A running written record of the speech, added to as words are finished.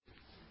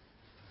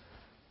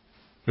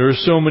There are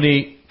so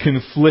many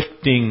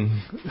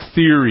conflicting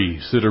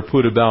theories that are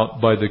put about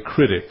by the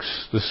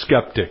critics, the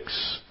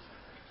skeptics,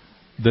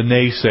 the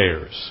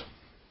naysayers.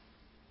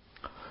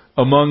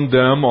 Among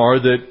them are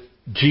that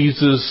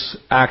Jesus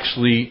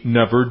actually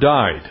never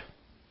died.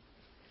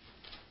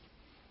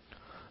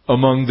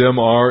 Among them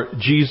are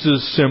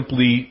Jesus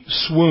simply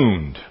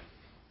swooned.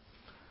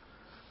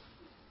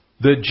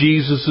 That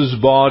Jesus'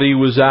 body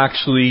was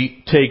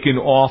actually taken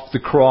off the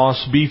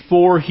cross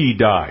before He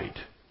died.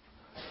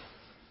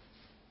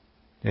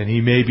 And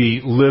He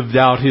maybe lived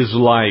out His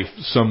life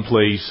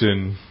someplace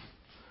in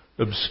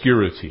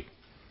obscurity.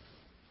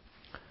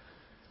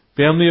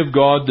 Family of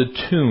God, the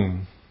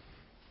tomb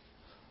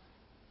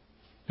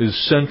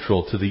is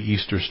central to the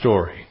Easter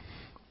story.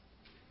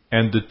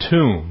 And the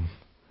tomb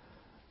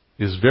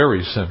is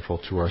very central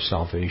to our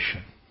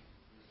salvation.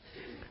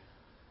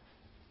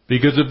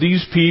 Because if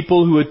these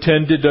people who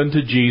attended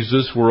unto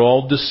Jesus were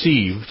all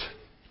deceived,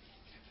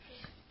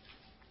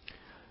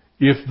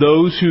 if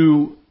those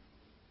who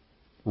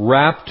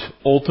wrapped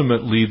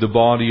ultimately the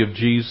body of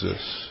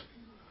Jesus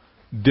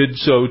did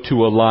so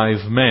to a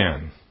live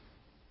man,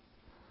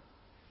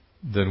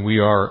 then we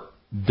are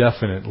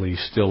definitely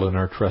still in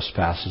our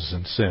trespasses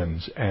and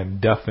sins,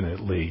 and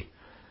definitely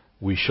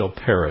we shall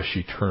perish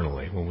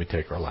eternally when we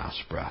take our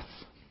last breath.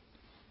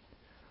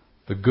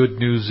 The good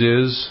news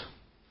is,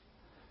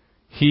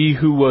 He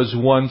who was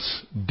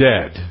once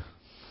dead,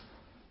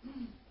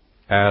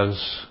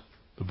 as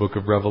the book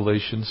of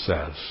Revelation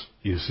says,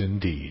 is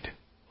indeed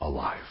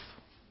alive.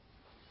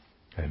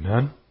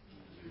 Amen?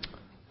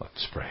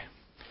 Let's pray.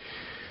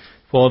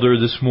 Father,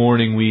 this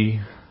morning we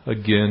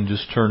again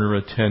just turn our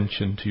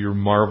attention to Your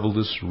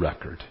marvelous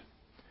record.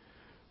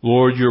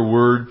 Lord, Your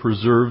word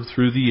preserved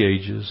through the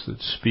ages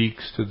that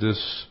speaks to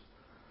this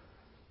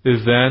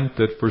event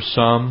that for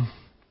some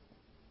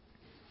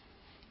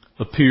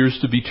appears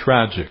to be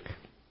tragic,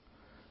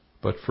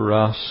 but for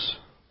us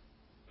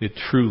it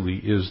truly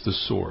is the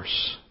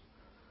source,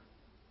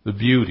 the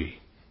beauty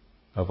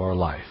of our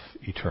life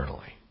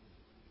eternally.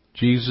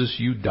 Jesus,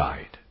 You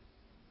died,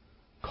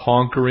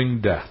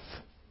 conquering death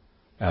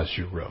as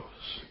You rose.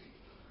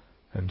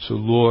 And so,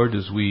 Lord,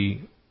 as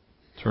we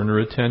turn our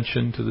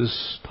attention to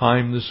this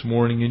time this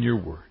morning in Your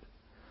word,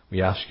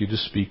 we ask You to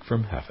speak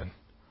from heaven.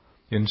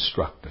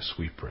 Instruct us,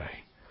 we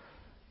pray.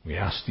 We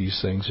ask these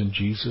things in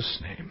Jesus'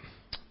 name.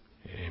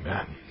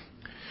 Amen.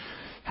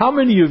 How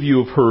many of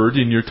you have heard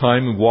in your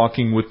time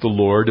walking with the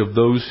Lord of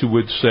those who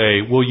would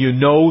say, well, you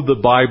know the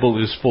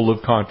Bible is full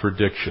of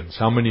contradictions?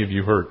 How many of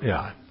you heard?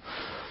 Yeah.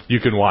 You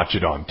can watch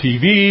it on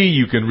TV.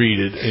 You can read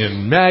it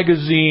in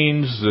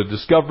magazines. The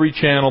Discovery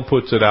Channel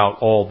puts it out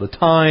all the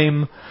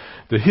time.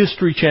 The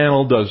History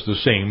Channel does the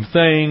same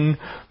thing.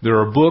 There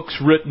are books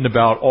written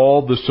about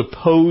all the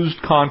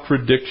supposed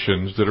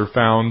contradictions that are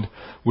found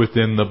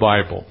within the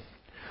Bible.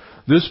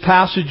 This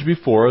passage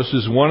before us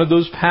is one of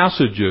those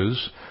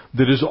passages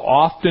that is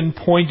often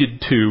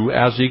pointed to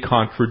as a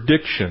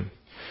contradiction.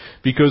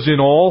 Because in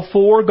all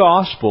four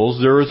Gospels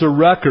there is a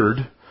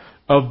record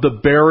of the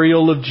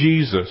burial of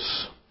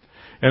Jesus.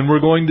 And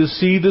we're going to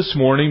see this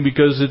morning,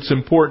 because it's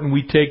important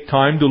we take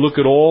time to look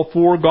at all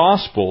four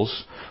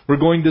Gospels, we're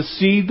going to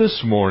see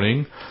this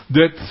morning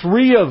that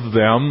three of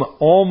them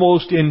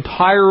almost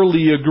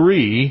entirely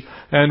agree,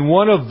 and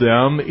one of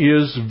them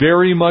is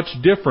very much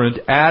different,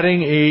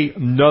 adding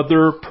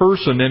another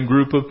person and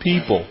group of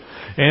people.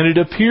 And it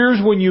appears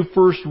when you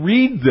first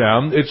read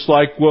them, it's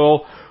like,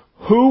 well,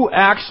 who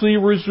actually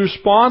was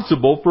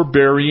responsible for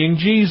burying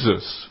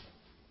Jesus?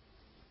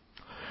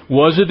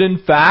 Was it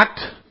in fact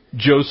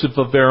Joseph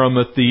of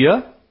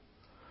Arimathea?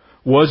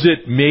 Was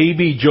it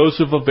maybe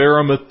Joseph of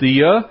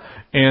Arimathea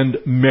and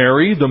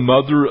Mary, the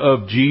mother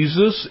of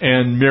Jesus,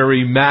 and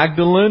Mary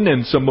Magdalene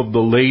and some of the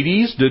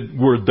ladies?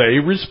 Were they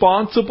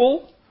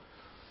responsible?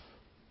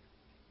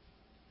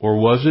 Or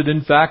was it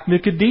in fact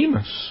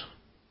Nicodemus?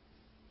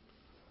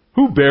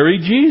 Who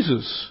buried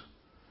Jesus?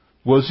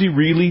 Was He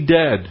really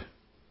dead?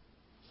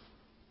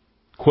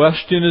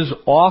 Question is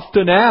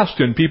often asked,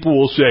 and people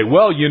will say,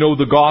 well, you know,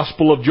 the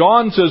Gospel of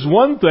John says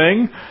one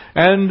thing,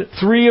 and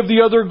three of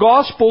the other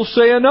Gospels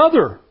say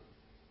another.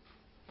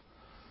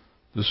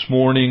 This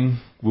morning,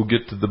 we'll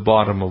get to the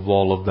bottom of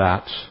all of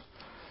that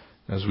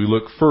as we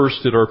look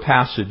first at our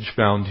passage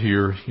found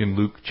here in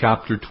Luke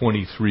chapter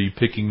 23,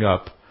 picking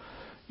up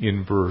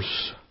in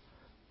verse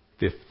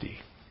 50.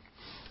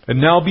 And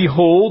now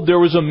behold, there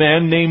was a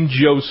man named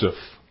Joseph,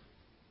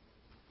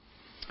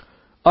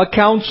 a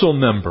council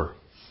member.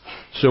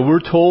 So we're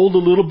told a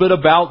little bit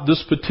about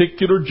this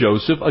particular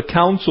Joseph. A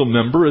council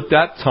member at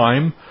that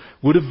time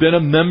would have been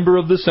a member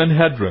of the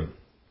Sanhedrin.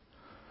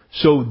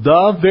 So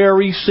the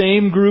very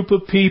same group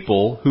of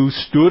people who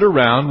stood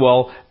around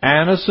while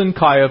Annas and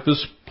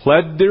Caiaphas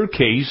pled their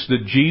case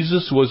that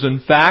Jesus was in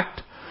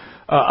fact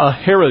a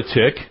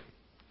heretic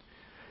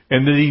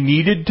and that He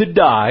needed to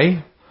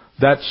die,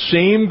 that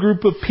same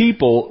group of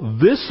people,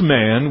 this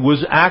man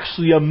was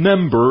actually a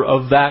member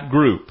of that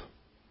group.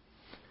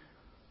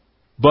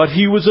 But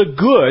he was a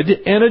good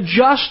and a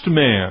just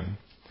man.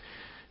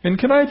 And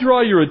can I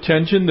draw your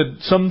attention that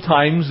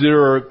sometimes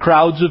there are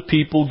crowds of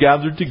people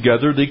gathered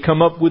together, they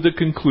come up with a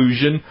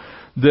conclusion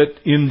that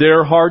in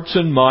their hearts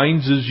and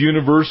minds is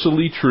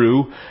universally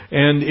true,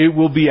 and it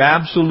will be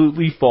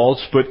absolutely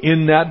false, but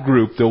in that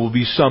group there will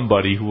be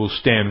somebody who will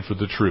stand for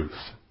the truth.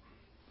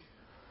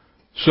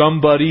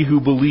 Somebody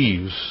who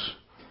believes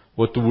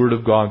what the Word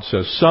of God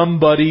says.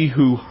 Somebody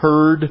who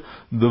heard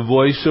the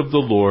voice of the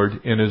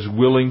Lord and is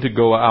willing to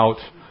go out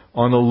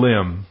on a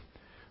limb,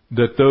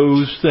 that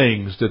those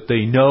things that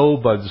they know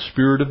by the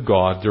Spirit of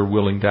God they're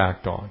willing to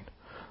act on.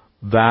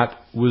 That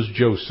was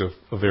Joseph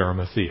of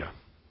Arimathea.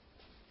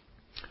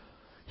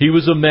 He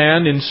was a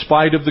man, in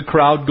spite of the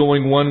crowd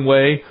going one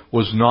way,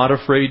 was not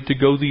afraid to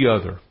go the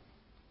other.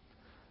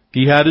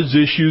 He had his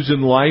issues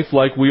in life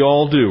like we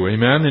all do.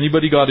 Amen?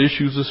 Anybody got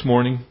issues this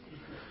morning?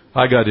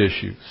 I got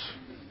issues.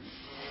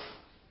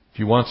 If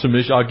you want some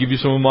issues, I'll give you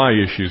some of my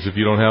issues if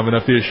you don't have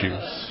enough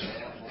issues.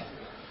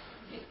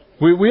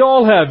 We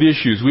all have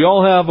issues. We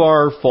all have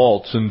our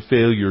faults and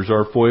failures,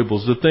 our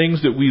foibles, the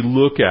things that we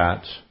look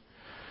at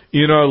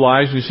in our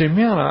lives. We say,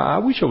 man, I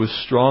wish I was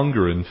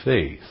stronger in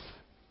faith.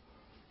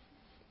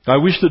 I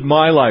wish that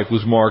my life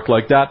was marked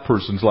like that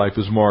person's life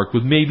is marked,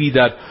 with maybe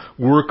that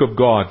work of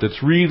God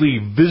that's really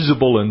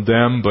visible in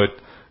them, but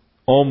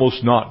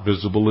almost not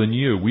visible in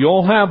you. We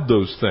all have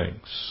those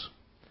things.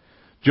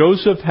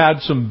 Joseph had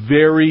some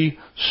very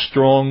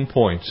strong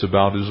points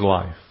about his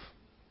life.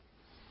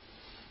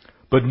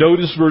 But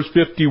notice verse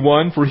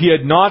 51, for he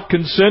had not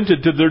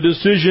consented to their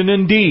decision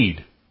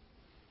indeed.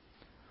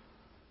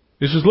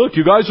 He says, look,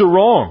 you guys are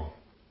wrong.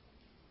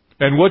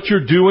 And what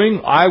you're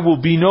doing, I will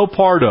be no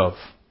part of.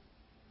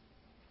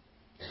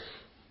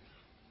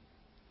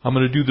 I'm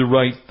going to do the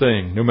right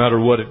thing, no matter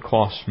what it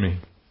costs me.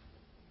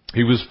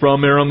 He was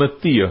from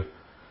Arimathea,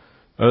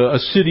 a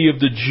city of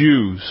the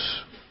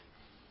Jews,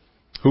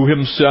 who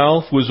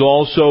himself was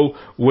also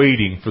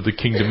waiting for the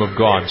kingdom of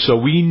God. So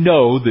we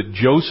know that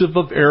Joseph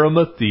of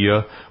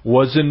Arimathea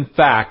was in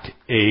fact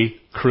a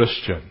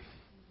Christian.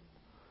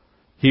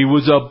 He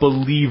was a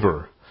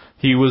believer.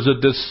 He was a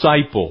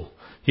disciple.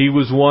 He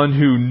was one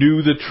who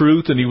knew the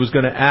truth and he was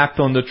going to act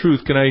on the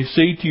truth. Can I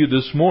say to you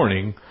this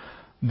morning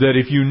that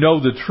if you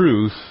know the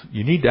truth,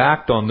 you need to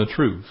act on the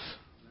truth.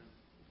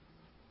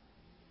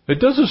 It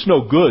does us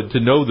no good to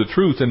know the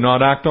truth and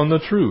not act on the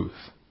truth.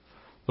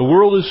 The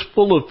world is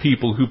full of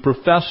people who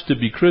profess to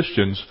be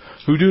Christians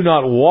who do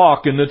not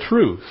walk in the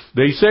truth.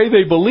 They say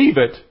they believe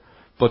it,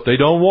 but they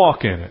don't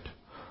walk in it.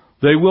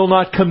 They will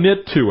not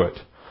commit to it.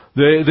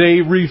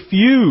 They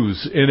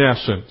refuse, in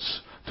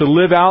essence, to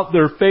live out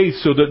their faith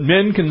so that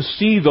men can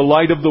see the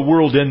light of the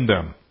world in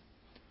them.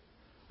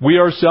 We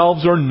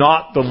ourselves are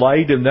not the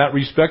light in that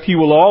respect. He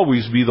will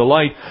always be the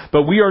light,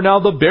 but we are now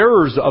the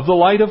bearers of the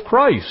light of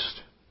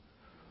Christ.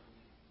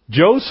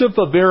 Joseph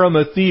of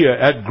Arimathea,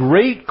 at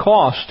great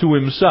cost to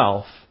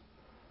himself,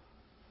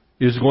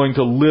 is going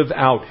to live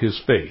out his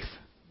faith.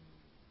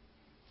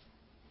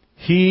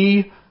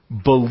 He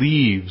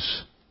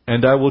believes,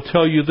 and I will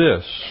tell you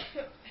this,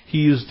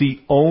 he is the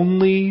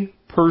only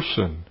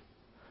person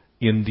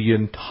in the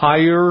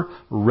entire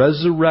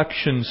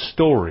resurrection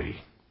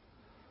story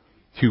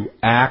to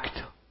act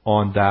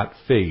on that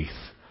faith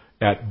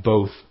at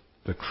both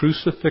the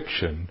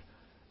crucifixion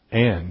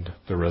and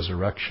the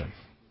resurrection.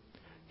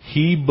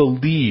 He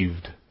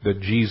believed that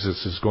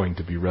Jesus is going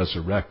to be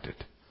resurrected.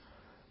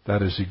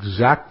 That is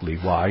exactly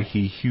why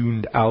he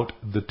hewn out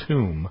the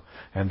tomb,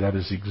 and that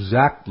is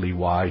exactly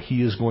why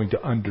he is going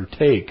to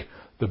undertake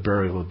the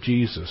burial of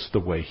Jesus the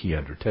way he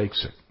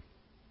undertakes it.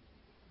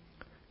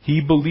 He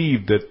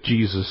believed that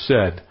Jesus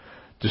said,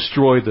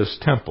 destroy this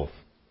temple,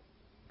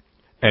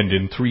 and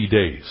in 3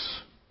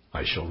 days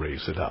I shall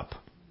raise it up.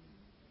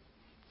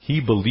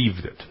 He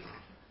believed it,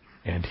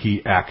 and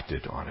he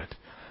acted on it.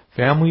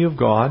 Family of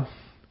God,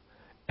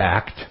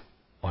 act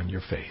on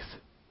your faith.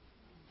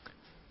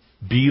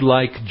 Be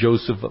like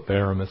Joseph of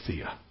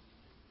Arimathea.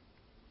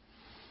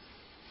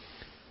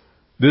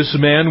 This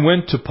man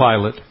went to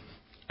Pilate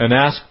and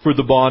asked for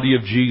the body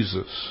of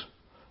Jesus.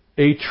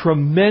 A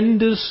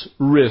tremendous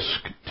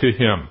risk to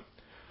him.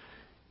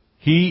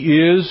 He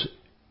is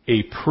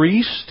a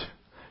priest.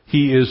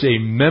 He is a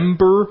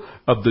member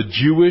of the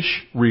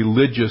Jewish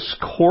religious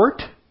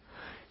court.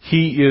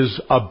 He is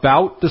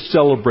about to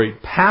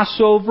celebrate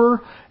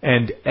Passover,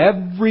 and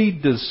every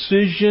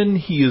decision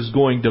he is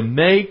going to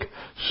make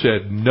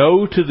said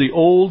no to the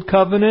old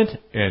covenant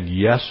and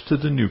yes to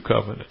the new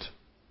covenant.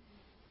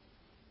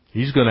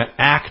 He's going to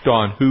act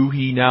on who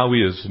he now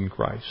is in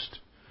Christ.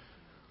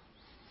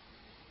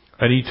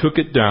 And he took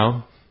it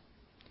down,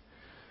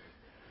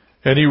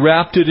 and he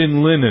wrapped it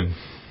in linen,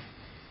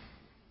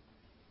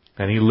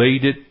 and he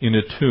laid it in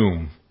a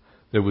tomb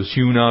that was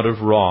hewn out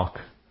of rock,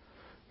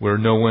 where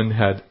no one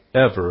had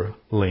ever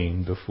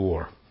lain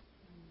before.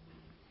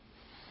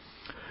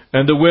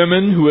 And the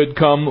women who had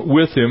come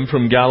with him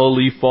from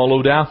Galilee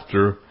followed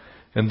after,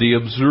 and they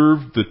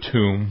observed the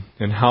tomb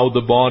and how the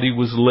body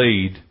was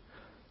laid.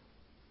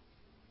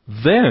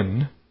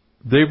 Then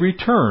they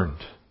returned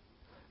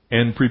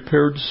and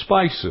prepared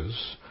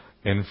spices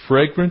and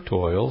fragrant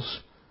oils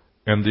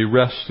and they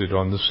rested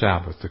on the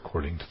Sabbath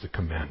according to the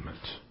commandment.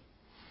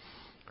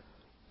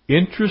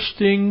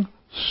 Interesting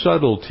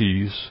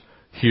subtleties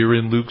here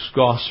in Luke's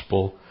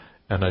Gospel,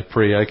 and I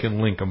pray I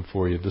can link them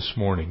for you this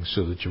morning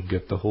so that you'll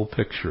get the whole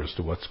picture as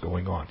to what's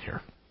going on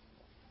here.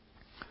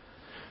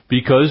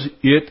 Because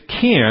it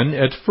can,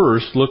 at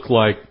first, look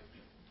like,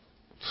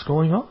 what's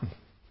going on?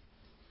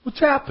 What's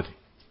happening?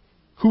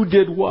 Who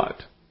did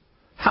what?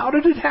 How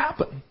did it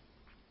happen?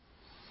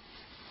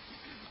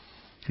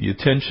 The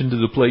attention to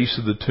the place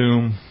of the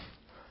tomb,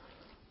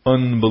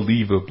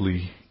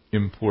 unbelievably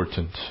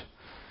important.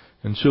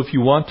 And so if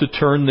you want to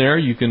turn there,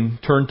 you can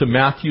turn to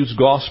Matthew's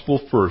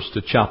Gospel first,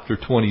 to chapter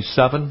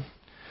 27.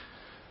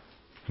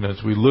 And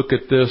as we look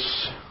at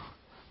this,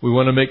 we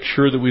want to make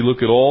sure that we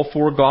look at all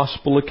four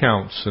Gospel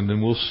accounts, and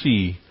then we'll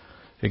see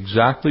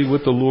exactly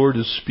what the Lord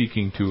is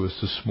speaking to us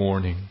this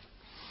morning.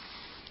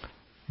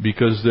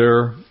 Because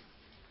there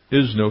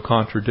is no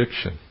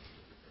contradiction.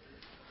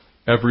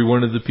 Every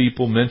one of the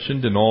people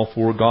mentioned in all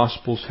four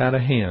Gospels had a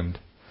hand.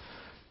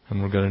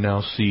 And we're going to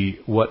now see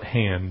what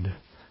hand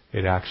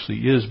it actually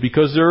is.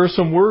 Because there are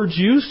some words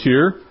used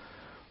here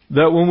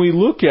that when we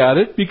look at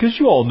it, because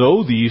you all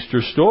know the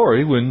Easter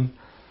story, when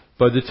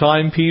by the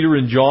time Peter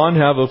and John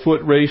have a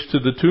foot race to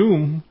the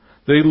tomb,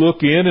 they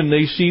look in and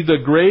they see the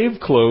grave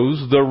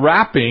clothes, the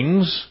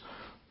wrappings,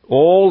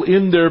 all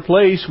in their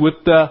place with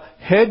the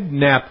head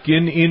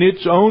napkin in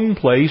its own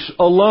place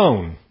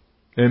alone.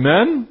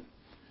 Amen?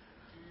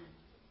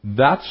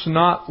 That's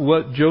not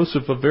what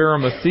Joseph of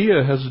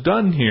Arimathea has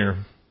done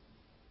here.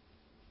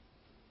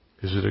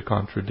 Is it a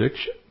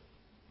contradiction?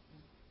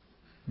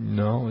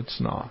 No,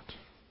 it's not.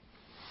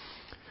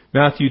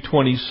 Matthew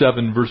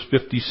 27, verse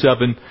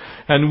 57,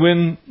 and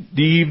when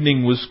the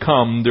evening was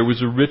come, there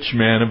was a rich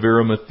man of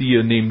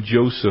Arimathea named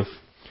Joseph,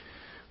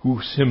 who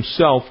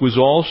himself was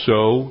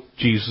also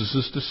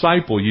Jesus'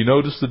 disciple. You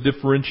notice the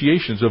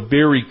differentiations, a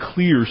very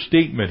clear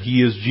statement.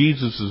 He is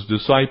Jesus'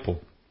 disciple.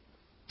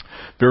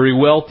 Very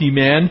wealthy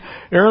man.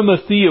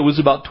 Arimathea was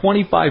about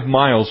 25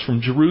 miles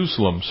from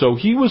Jerusalem. So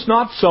he was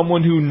not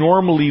someone who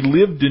normally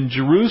lived in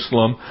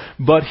Jerusalem,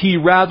 but he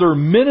rather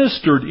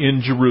ministered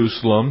in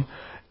Jerusalem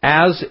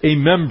as a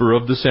member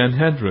of the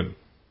Sanhedrin.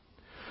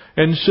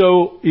 And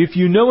so if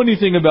you know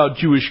anything about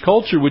Jewish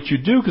culture, which you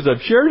do because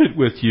I've shared it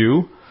with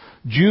you,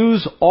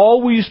 Jews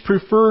always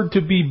preferred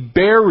to be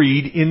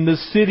buried in the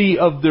city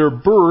of their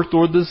birth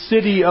or the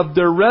city of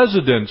their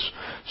residence.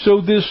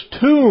 So this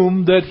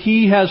tomb that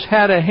he has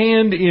had a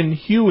hand in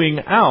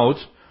hewing out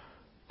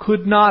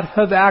could not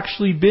have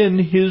actually been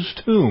his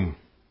tomb.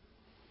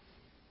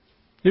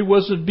 It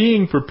wasn't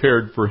being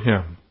prepared for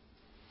him.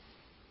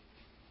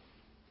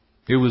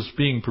 It was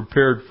being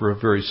prepared for a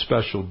very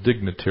special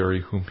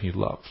dignitary whom he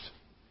loved.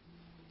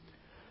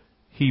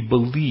 He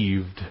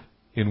believed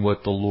in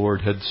what the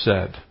Lord had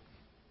said.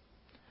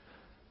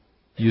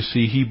 You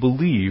see, he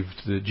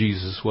believed that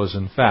Jesus was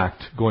in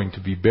fact going to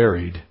be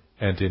buried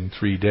and in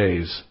 3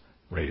 days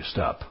raised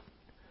up.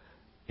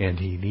 And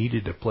he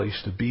needed a place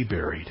to be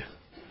buried.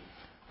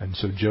 And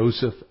so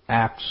Joseph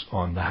acts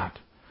on that.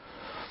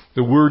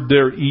 The word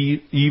there,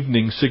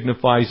 evening,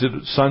 signifies that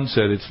it's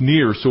sunset. It's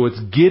near. So it's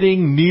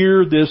getting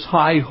near this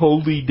high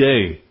holy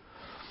day.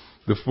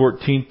 The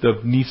 14th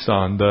of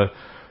Nisan, the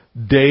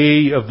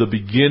day of the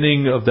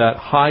beginning of that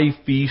high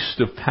feast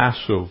of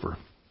Passover.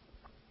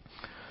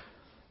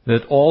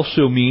 That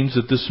also means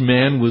that this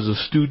man was a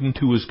student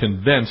who was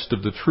convinced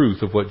of the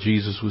truth of what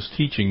Jesus was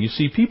teaching. You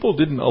see, people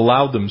didn't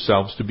allow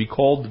themselves to be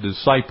called a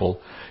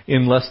disciple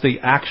unless they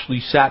actually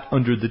sat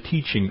under the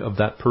teaching of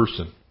that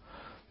person.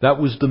 That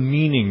was the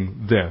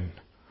meaning then.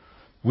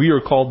 We are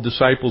called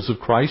disciples of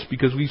Christ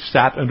because we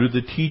sat under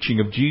the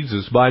teaching of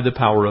Jesus by the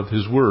power of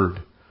His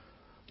Word.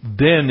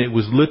 Then it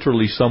was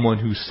literally someone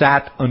who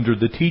sat under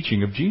the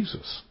teaching of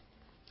Jesus.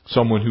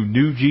 Someone who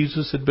knew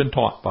Jesus, had been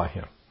taught by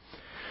Him.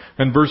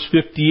 And verse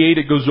 58,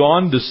 it goes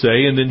on to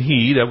say, and then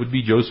he, that would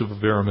be Joseph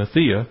of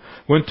Arimathea,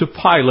 went to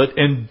Pilate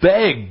and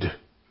begged.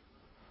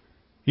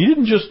 He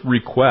didn't just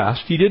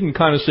request. He didn't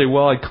kind of say,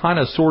 well, I kind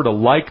of sort of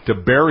like to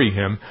bury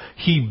him.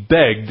 He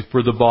begged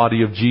for the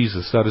body of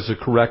Jesus. That is a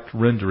correct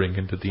rendering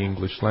into the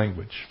English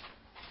language.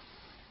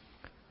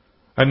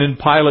 And then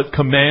Pilate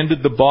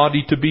commanded the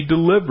body to be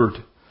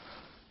delivered.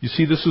 You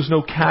see, this was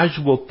no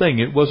casual thing.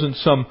 It wasn't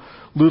some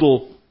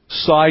little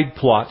side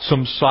plot,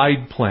 some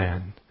side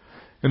plan.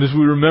 And as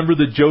we remember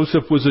that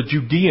Joseph was a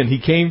Judean,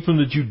 he came from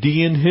the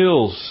Judean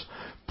hills.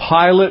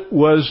 Pilate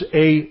was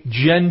a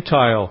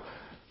Gentile.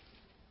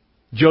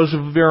 Joseph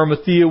of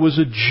Arimathea was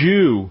a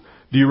Jew.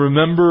 Do you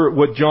remember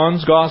what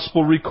John's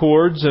Gospel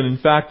records? And in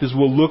fact, as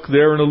we'll look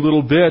there in a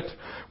little bit,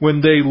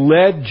 when they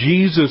led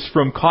Jesus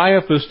from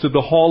Caiaphas to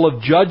the hall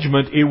of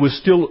judgment, it was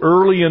still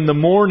early in the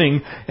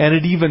morning, and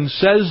it even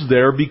says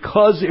there,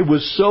 because it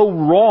was so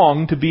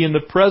wrong to be in the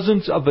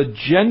presence of a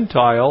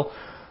Gentile,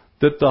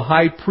 that the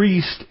high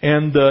priest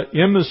and the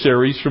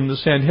emissaries from the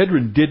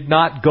Sanhedrin did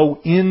not go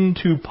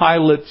into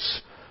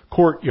Pilate's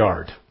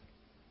courtyard.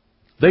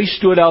 They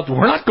stood out,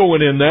 we're not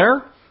going in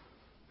there.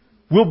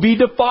 We'll be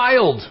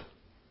defiled.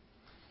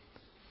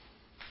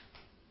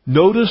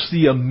 Notice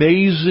the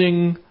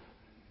amazing,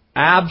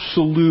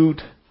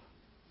 absolute,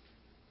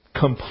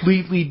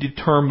 completely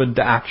determined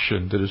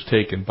action that is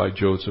taken by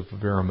Joseph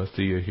of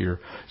Arimathea here.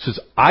 He says,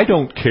 I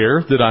don't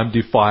care that I'm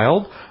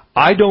defiled.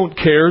 I don't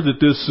care that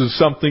this is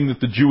something that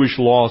the Jewish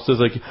law says.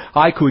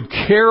 I could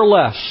care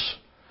less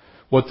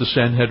what the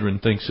Sanhedrin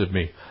thinks of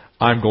me.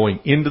 I'm going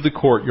into the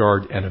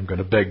courtyard and I'm going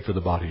to beg for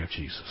the body of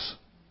Jesus.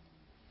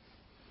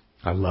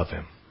 I love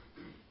him.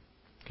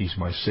 He's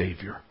my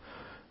Savior.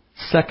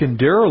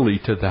 Secondarily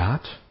to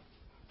that,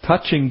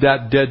 touching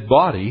that dead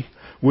body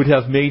would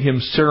have made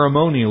him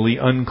ceremonially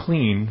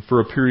unclean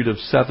for a period of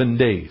 7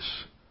 days,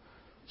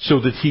 so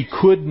that he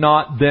could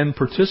not then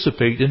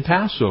participate in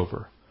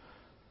Passover.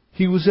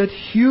 He was at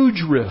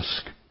huge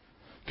risk.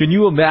 Can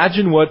you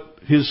imagine what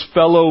his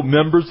fellow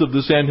members of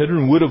the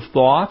Sanhedrin would have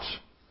thought?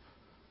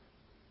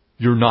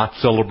 You're not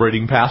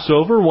celebrating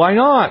Passover? Why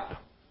not?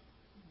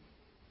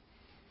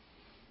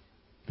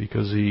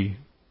 Because he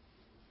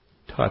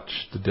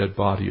touched the dead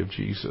body of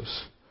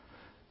Jesus.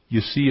 You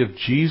see, if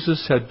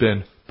Jesus had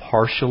been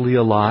partially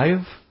alive,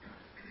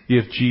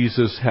 if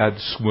Jesus had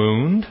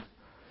swooned,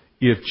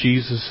 if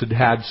Jesus had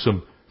had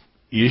some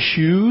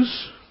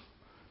issues,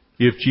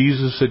 if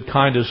Jesus had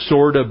kind of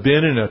sort of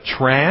been in a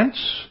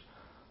trance,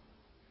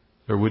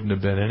 there wouldn't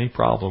have been any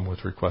problem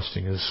with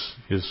requesting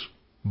his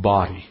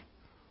body.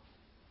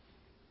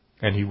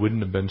 And he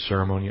wouldn't have been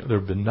ceremonial. There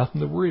would have been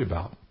nothing to worry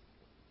about.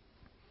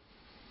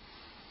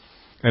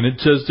 And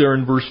it says there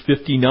in verse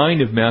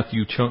 59 of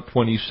Matthew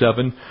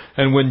 27,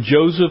 and when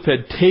Joseph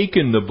had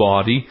taken the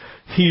body,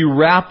 he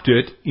wrapped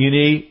it in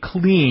a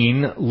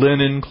clean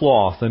linen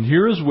cloth. And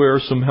here is where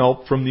some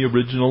help from the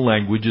original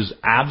language is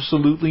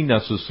absolutely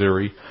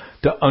necessary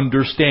to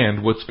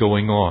understand what's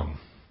going on.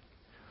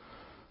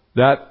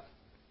 That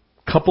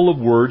couple of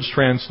words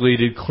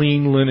translated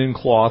clean linen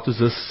cloth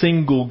is a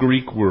single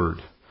Greek word.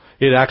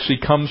 It actually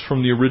comes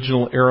from the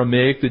original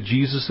Aramaic that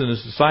Jesus and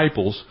his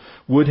disciples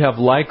would have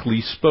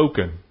likely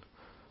spoken.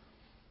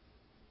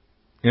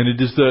 And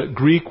it is the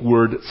Greek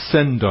word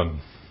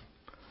sendon.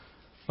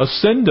 A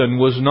sendon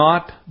was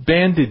not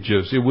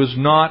bandages. It was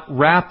not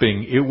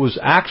wrapping. It was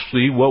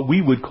actually what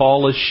we would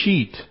call a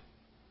sheet.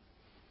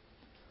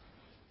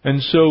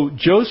 And so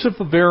Joseph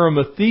of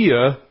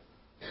Arimathea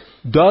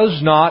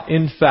does not,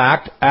 in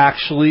fact,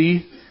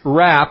 actually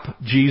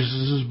wrap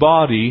Jesus'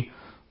 body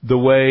the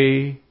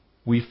way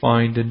we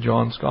find in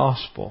John's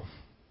Gospel.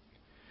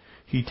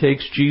 He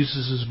takes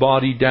Jesus'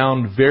 body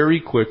down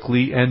very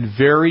quickly and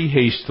very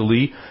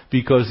hastily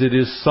because it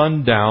is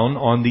sundown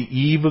on the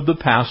eve of the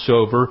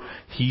Passover.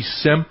 He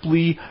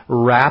simply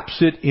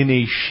wraps it in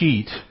a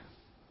sheet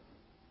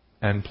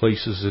and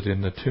places it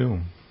in the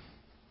tomb.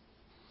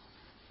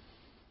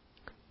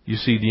 You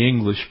see, the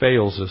English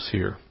fails us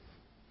here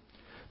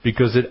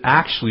because it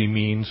actually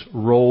means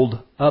rolled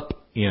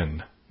up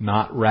in,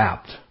 not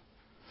wrapped.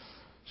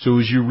 So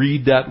as you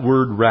read that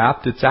word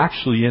wrapped, it's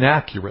actually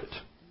inaccurate.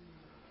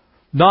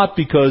 Not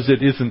because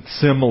it isn't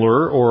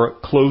similar or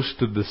close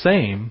to the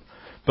same,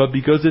 but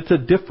because it's a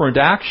different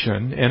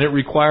action and it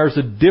requires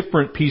a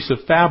different piece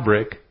of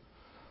fabric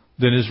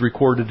than is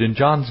recorded in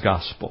John's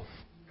Gospel.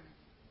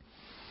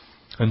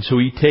 And so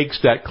he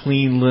takes that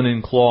clean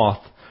linen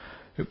cloth.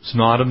 It's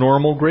not a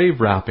normal grave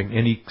wrapping,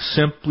 and he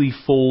simply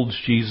folds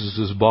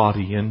Jesus'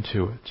 body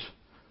into it.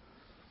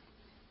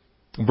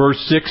 Verse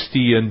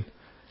 60, and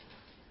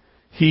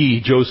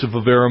he, Joseph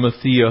of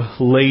Arimathea,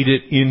 laid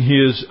it in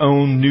his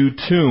own new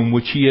tomb,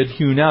 which he had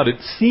hewn out. It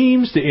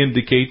seems to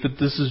indicate that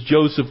this is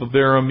Joseph of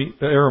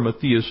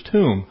Arimathea's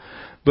tomb.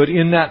 But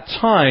in that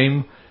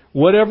time,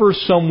 whatever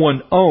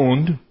someone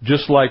owned,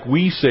 just like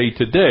we say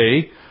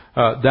today,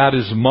 that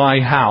is my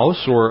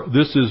house or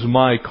this is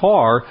my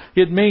car,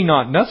 it may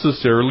not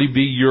necessarily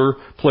be your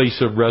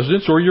place of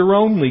residence or your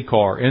only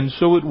car. And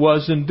so it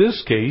was in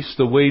this case,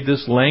 the way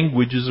this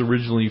language is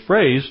originally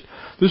phrased.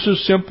 This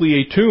is simply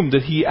a tomb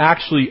that he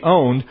actually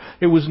owned.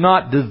 It was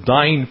not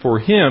designed for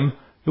him.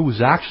 It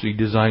was actually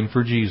designed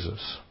for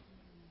Jesus.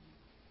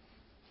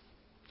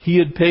 He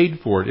had paid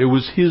for it. It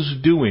was his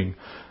doing.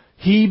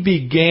 He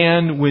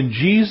began, when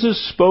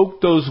Jesus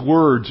spoke those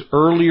words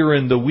earlier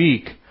in the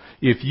week,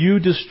 if you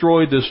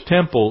destroy this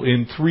temple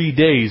in 3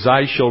 days,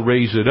 I shall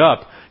raise it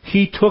up.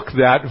 He took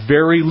that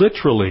very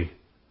literally.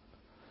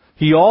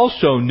 He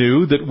also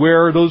knew that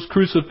where those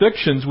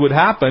crucifixions would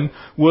happen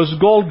was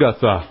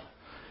Golgotha.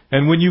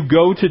 And when you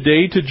go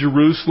today to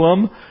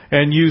Jerusalem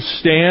and you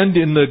stand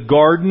in the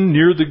garden,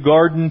 near the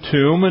garden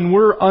tomb, and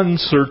we're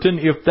uncertain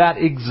if that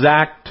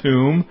exact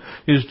tomb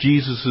is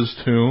Jesus'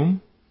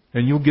 tomb,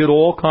 and you'll get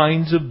all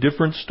kinds of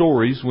different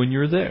stories when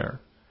you're there.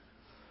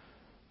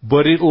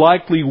 But it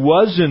likely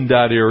was in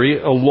that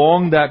area,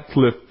 along that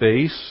cliff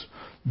face,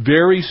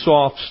 very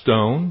soft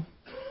stone.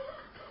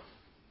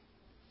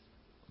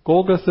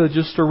 Golgotha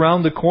just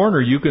around the corner.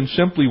 You can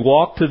simply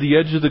walk to the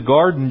edge of the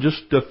garden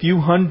just a few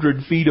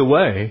 100 feet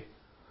away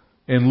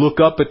and look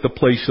up at the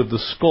place of the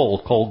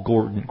skull called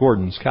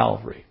Gordon's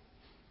Calvary.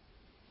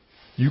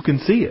 You can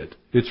see it.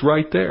 It's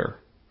right there.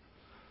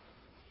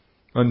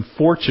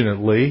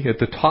 Unfortunately, at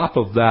the top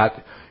of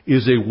that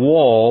is a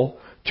wall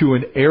to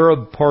an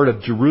Arab part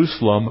of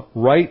Jerusalem,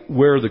 right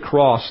where the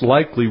cross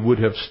likely would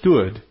have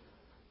stood.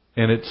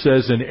 And it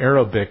says in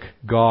Arabic,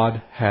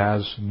 God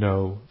has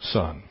no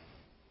son.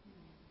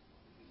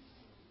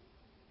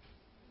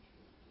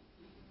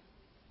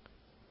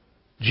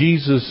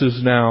 Jesus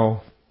is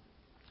now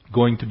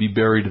going to be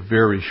buried a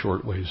very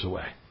short ways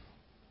away.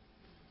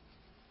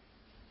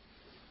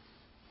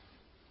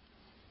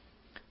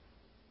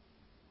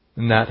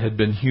 And that had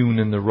been hewn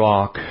in the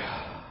rock.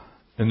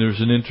 And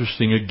there's an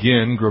interesting,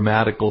 again,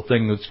 grammatical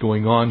thing that's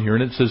going on here.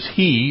 And it says,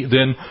 he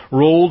then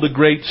rolled a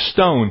great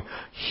stone.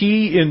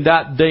 He, in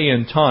that day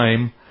and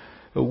time,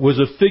 was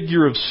a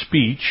figure of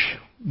speech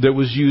that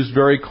was used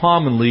very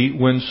commonly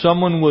when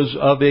someone was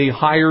of a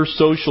higher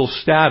social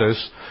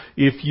status.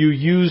 If you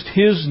used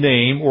his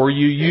name or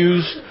you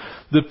used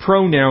the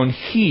pronoun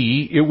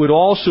he, it would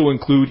also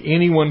include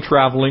anyone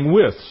traveling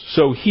with.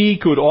 So he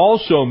could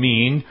also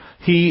mean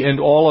he and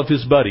all of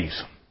his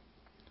buddies.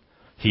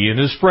 He and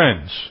his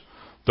friends.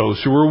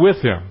 Those who were with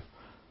him.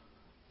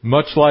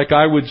 Much like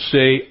I would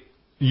say,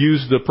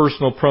 use the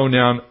personal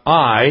pronoun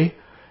I,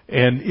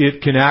 and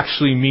it can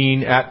actually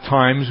mean at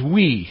times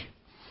we.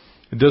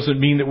 It doesn't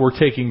mean that we're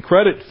taking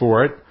credit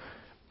for it.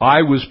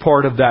 I was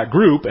part of that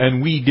group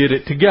and we did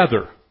it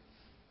together,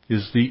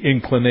 is the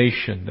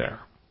inclination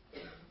there.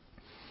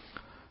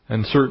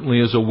 And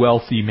certainly as a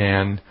wealthy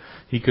man,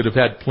 he could have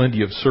had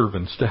plenty of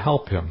servants to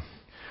help him.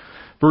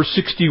 Verse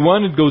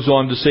 61, it goes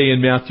on to say in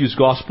Matthew's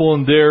Gospel,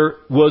 and there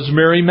was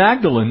Mary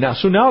Magdalene.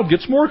 Now it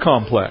gets more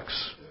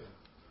complex.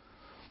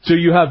 So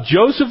you have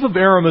Joseph of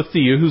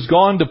Arimathea, who's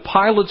gone to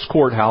Pilate's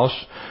courthouse,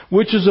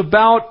 which is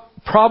about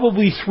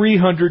probably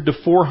 300 to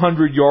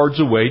 400 yards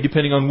away,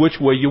 depending on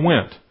which way you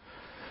went.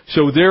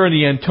 So there in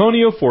the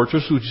Antonia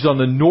Fortress, which is on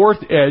the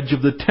north edge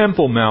of the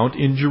Temple Mount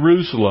in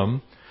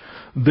Jerusalem,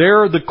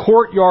 there the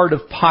courtyard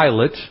of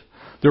Pilate.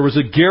 There was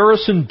a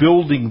garrison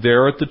building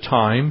there at the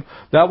time.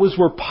 That was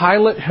where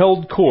Pilate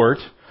held court.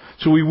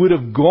 So we would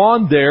have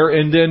gone there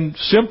and then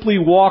simply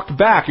walked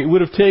back. It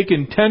would have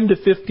taken 10 to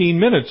 15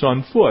 minutes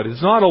on foot.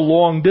 It's not a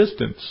long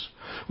distance.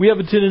 We have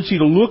a tendency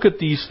to look at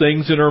these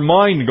things in our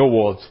mind and go,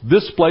 well, it's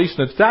this place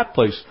and it's that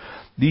place.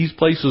 These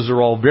places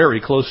are all very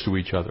close to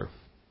each other.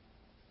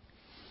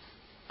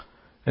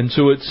 And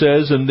so it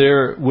says, and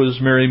there was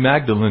Mary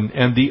Magdalene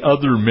and the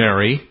other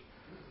Mary,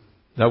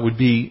 that would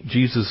be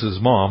Jesus'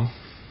 mom,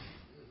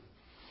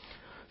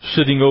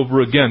 sitting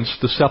over against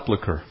the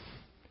sepulchre.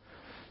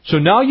 So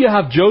now you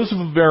have Joseph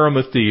of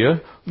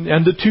Arimathea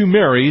and the two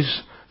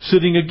Marys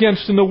sitting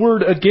against. And the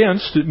word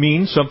against, it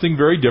means something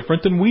very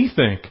different than we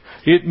think.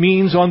 It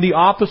means on the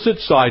opposite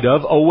side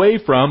of, away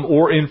from,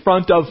 or in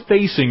front of,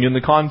 facing in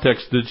the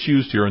context that's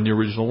used here in the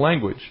original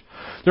language.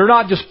 They're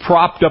not just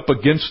propped up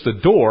against the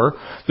door.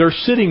 They're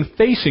sitting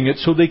facing it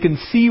so they can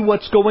see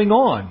what's going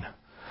on.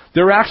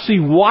 They're actually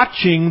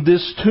watching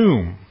this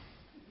tomb.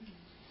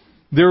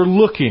 They're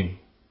looking.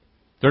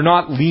 They're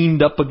not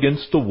leaned up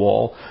against the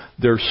wall.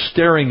 They're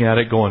staring at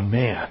it going,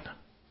 man,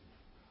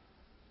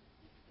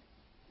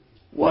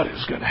 what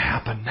is going to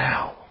happen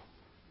now?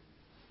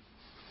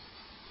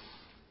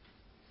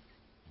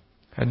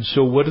 And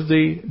so what are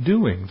they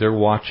doing? They're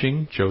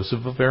watching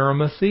Joseph of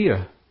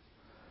Arimathea.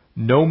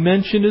 No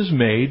mention is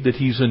made that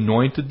he's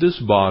anointed this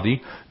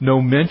body.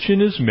 No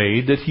mention is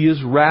made that he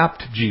has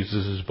wrapped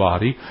Jesus'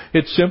 body.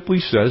 It simply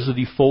says that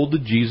he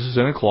folded Jesus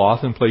in a cloth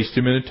and placed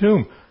him in a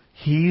tomb.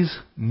 He's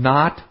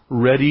not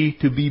ready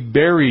to be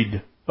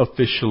buried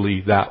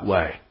officially that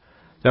way.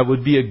 That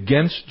would be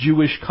against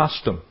Jewish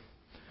custom.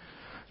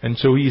 And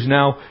so he's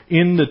now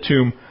in the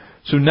tomb.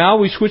 So now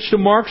we switch to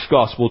Mark's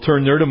Gospel.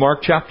 Turn there to Mark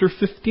chapter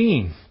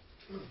 15.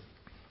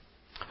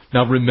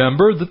 Now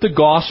remember that the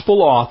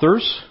Gospel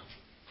authors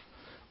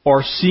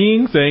are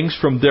seeing things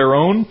from their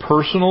own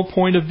personal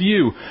point of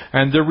view,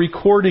 and they're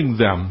recording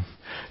them.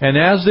 And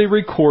as they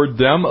record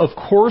them, of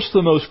course,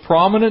 the most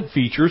prominent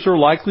features are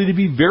likely to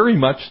be very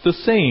much the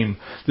same.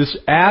 This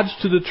adds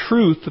to the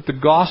truth that the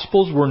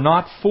Gospels were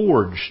not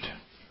forged.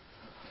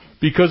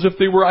 Because if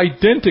they were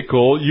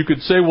identical, you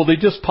could say, well, they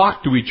just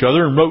talked to each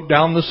other and wrote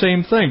down the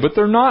same thing. But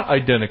they're not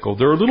identical.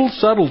 There are little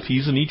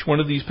subtleties in each one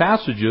of these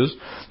passages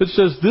that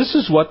says, this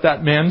is what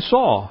that man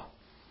saw.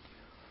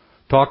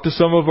 Talk to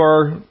some of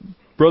our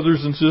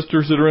brothers and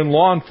sisters that are in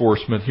law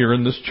enforcement here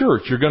in this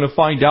church. You're going to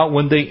find out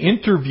when they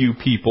interview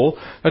people,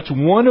 that's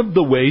one of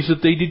the ways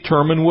that they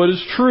determine what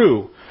is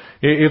true.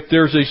 If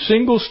there's a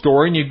single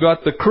story and you've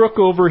got the crook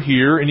over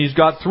here and he's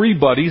got three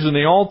buddies and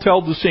they all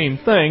tell the same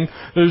thing,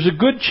 there's a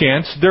good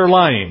chance they're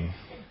lying.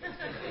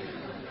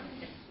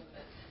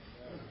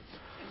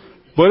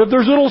 But if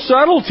there's little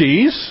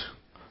subtleties,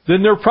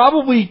 then they're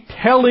probably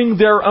telling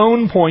their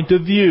own point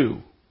of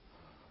view.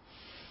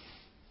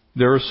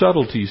 There are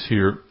subtleties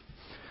here.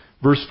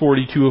 Verse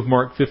 42 of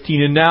Mark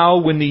 15, and now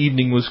when the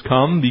evening was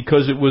come,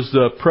 because it was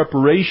the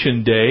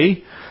preparation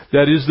day,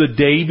 that is the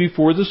day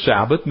before the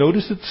Sabbath.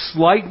 Notice it's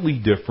slightly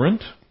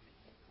different.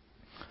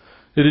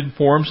 It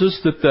informs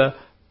us that the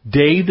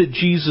day that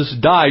Jesus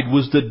died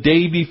was the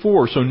day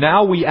before. So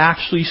now we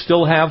actually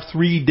still have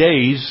 3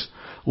 days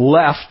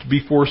left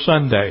before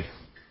Sunday.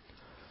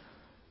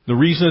 The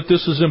reason that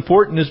this is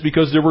important is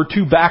because there were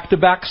two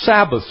back-to-back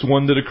Sabbaths,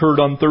 one that occurred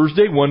on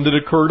Thursday, one that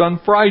occurred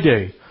on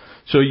Friday.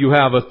 So you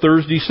have a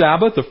Thursday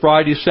Sabbath, a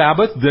Friday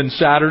Sabbath, then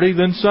Saturday,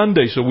 then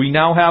Sunday. So we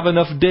now have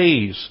enough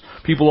days.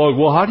 People are,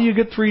 well, how do you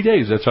get 3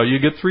 days? That's how you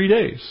get 3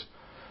 days.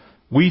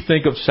 We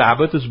think of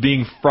Sabbath as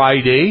being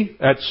Friday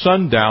at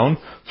sundown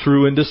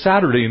through into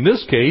Saturday. In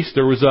this case,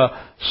 there was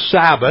a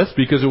Sabbath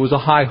because it was a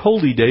high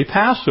holy day,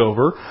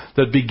 Passover,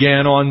 that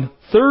began on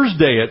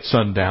Thursday at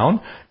sundown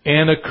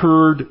and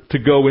occurred to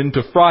go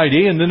into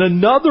Friday, and then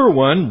another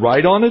one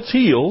right on its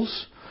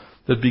heels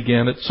that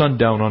began at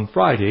sundown on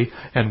Friday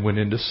and went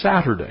into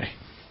Saturday.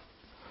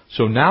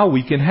 So now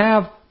we can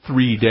have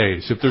 3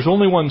 days. If there's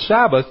only one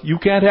Sabbath, you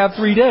can't have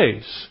 3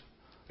 days.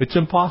 It's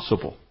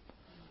impossible.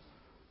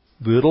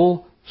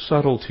 Little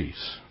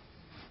subtleties.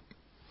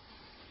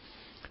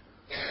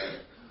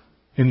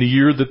 In the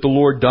year that the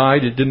Lord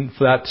died, it didn't,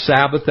 that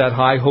Sabbath, that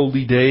high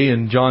holy day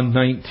in John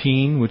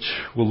 19, which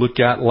we'll look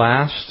at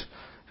last,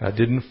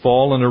 didn't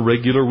fall on a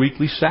regular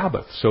weekly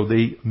Sabbath. So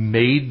they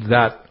made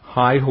that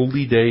high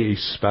holy day a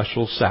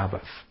special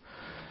Sabbath.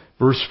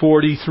 Verse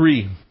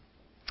 43,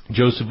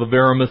 Joseph of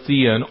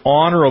Arimathea, an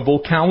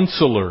honorable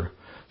counselor.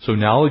 So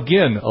now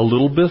again, a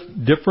little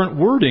bit different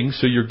wording,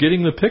 so you're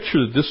getting the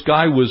picture that this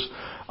guy was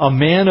a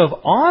man of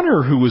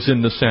honor who was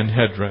in the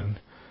Sanhedrin,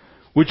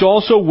 which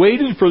also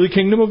waited for the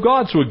kingdom of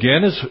God. So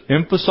again, is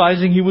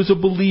emphasizing he was a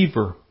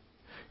believer.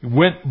 He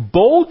went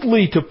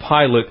boldly to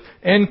Pilate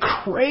and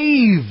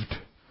craved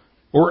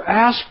or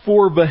asked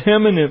for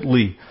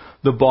vehemently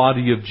the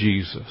body of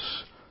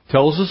Jesus.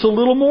 Tells us a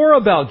little more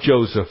about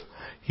Joseph.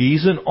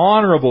 He's an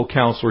honorable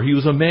counselor. He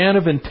was a man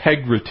of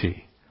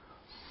integrity.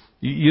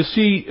 You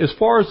see, as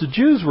far as the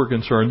Jews were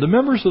concerned, the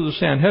members of the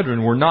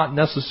Sanhedrin were not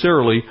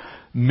necessarily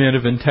men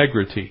of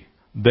integrity.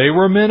 They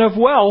were men of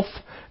wealth,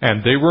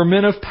 and they were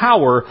men of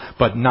power,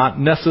 but not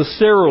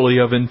necessarily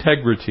of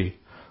integrity.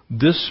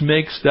 This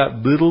makes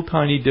that little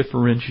tiny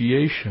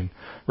differentiation.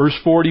 Verse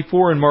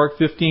 44 in Mark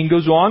 15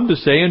 goes on to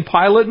say, and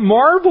Pilate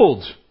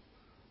marveled.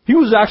 He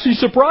was actually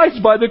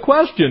surprised by the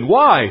question.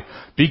 Why?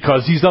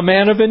 Because he's a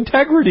man of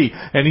integrity,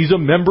 and he's a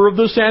member of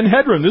the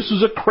Sanhedrin. This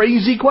is a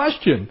crazy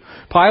question.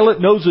 Pilate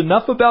knows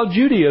enough about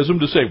Judaism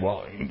to say,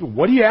 well,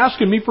 what are you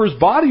asking me for his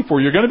body for?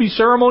 You're going to be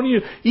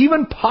ceremonial.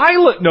 Even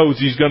Pilate knows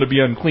he's going to be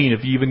unclean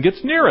if he even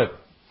gets near it.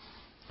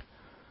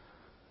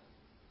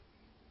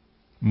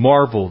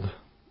 Marveled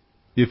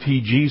if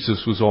he,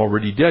 Jesus, was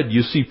already dead.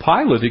 You see,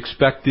 Pilate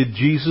expected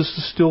Jesus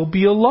to still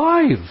be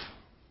alive.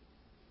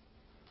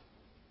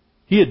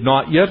 He had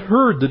not yet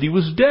heard that he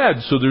was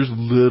dead, so there's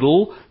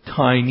little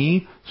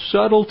tiny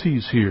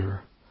subtleties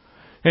here.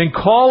 And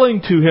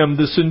calling to him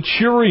the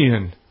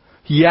centurion,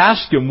 he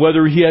asked him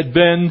whether he had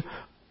been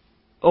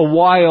a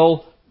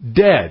while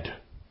dead.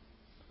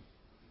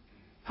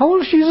 How long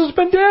has Jesus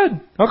been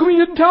dead? How come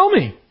you didn't tell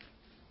me?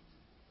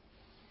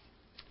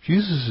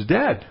 Jesus is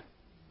dead.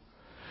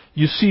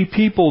 You see,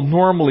 people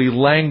normally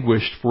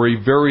languished for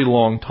a very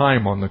long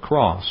time on the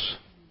cross.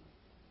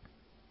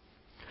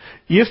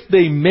 If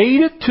they made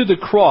it to the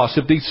cross,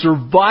 if they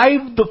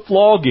survived the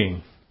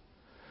flogging,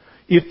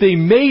 if they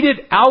made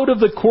it out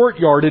of the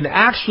courtyard and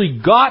actually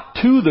got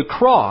to the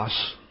cross,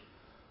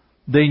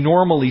 they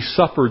normally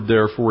suffered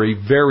there for a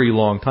very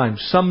long time,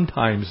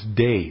 sometimes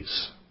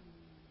days.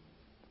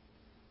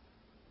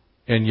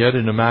 And yet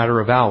in a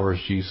matter of hours,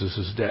 Jesus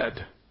is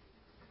dead.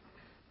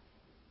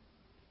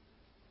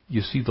 You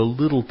see, the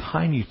little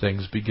tiny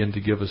things begin to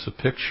give us a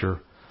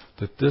picture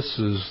that this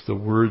is the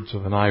words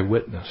of an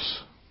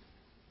eyewitness.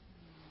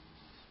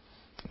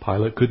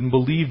 Pilate couldn't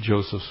believe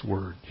Joseph's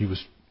word. He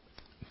was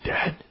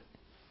dead.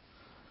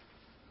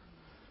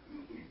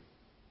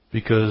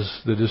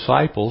 Because the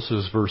disciples,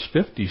 as verse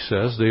 50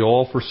 says, they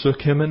all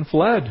forsook him and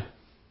fled.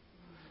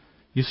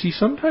 You see,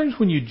 sometimes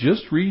when you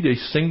just read a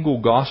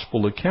single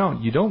gospel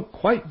account, you don't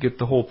quite get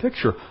the whole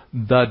picture.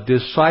 The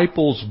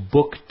disciples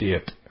booked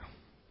it.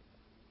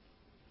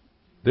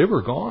 They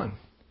were gone.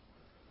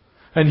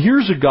 And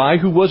here's a guy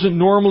who wasn't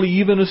normally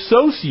even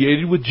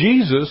associated with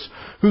Jesus,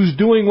 who's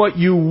doing what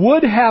you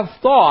would have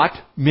thought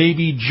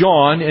maybe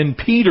John and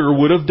Peter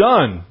would have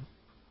done.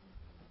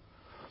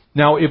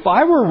 Now, if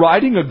I were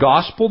writing a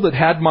gospel that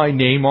had my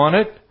name on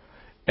it,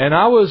 and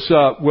I was,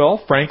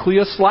 frankly,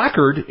 a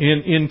slackard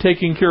in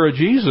taking care of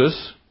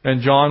Jesus,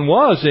 and John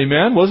was,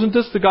 amen? Wasn't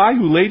this the guy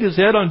who laid his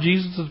head on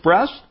Jesus'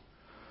 breast?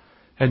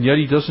 And yet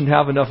he doesn't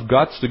have enough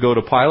guts to go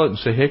to Pilate and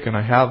say, hey, can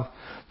I have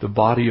the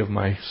body of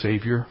my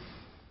Savior?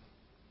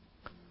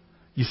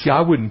 You see,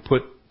 I wouldn't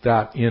put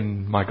that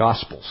in my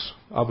Gospels.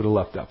 I would have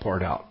left that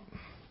part out.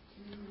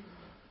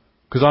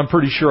 Because I'm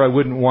pretty sure I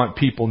wouldn't want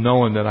people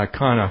knowing that I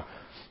kind of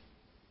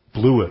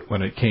blew it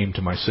when it came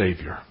to my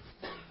Savior.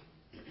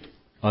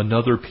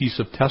 Another piece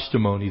of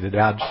testimony that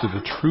adds to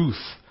the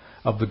truth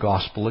of the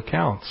Gospel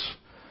accounts.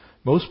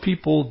 Most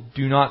people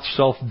do not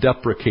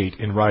self-deprecate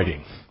in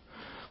writing.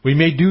 We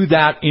may do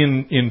that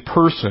in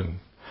person,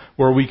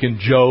 where we can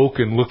joke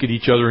and look at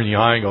each other in the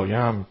eye and go,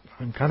 yeah,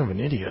 I'm kind of an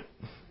idiot.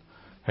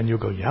 And you'll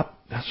go, yep,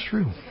 that's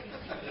true.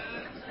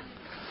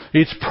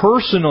 It's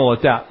personal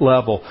at that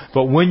level.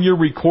 But when you're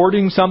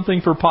recording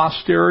something for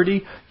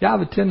posterity, you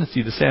have a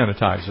tendency to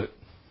sanitize it.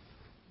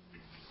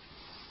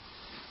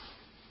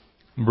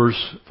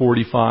 Verse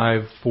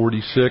 45,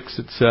 46,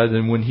 it said,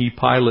 and when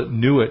Pilate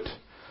knew it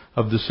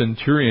of the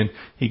centurion,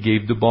 he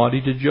gave the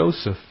body to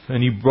Joseph.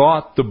 And he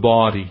brought the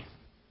body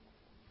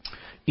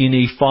in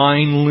a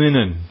fine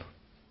linen.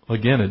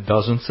 Again, it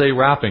doesn't say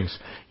wrappings.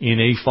 In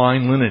a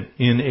fine linen,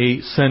 in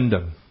a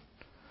sendum.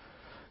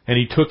 And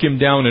he took him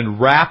down and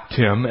wrapped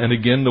him. And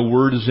again, the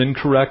word is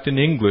incorrect in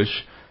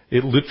English.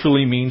 It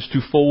literally means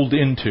to fold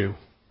into.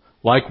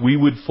 Like we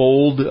would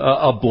fold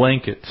a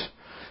blanket.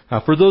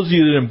 For those of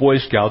you that are in Boy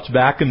Scouts,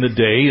 back in the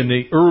day, in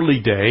the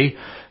early day,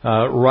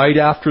 right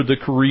after the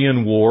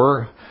Korean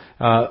War,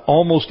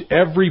 almost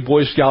every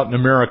Boy Scout in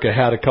America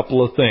had a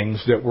couple of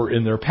things that were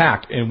in their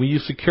pack. And we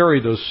used to carry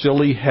those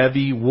silly,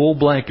 heavy wool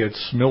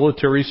blankets,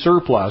 military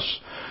surplus,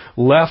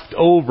 left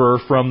over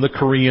from the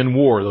Korean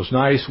War. Those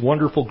nice,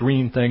 wonderful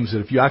green things that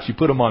if you actually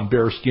put them on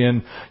bare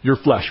skin, your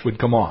flesh would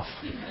come off.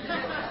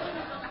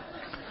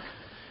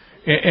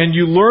 And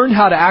you learn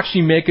how to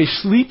actually make a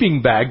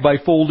sleeping bag by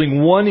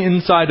folding one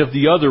inside of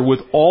the other with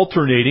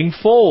alternating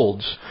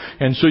folds.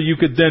 And so you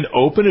could then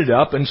open it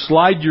up and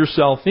slide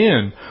yourself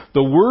in.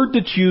 The word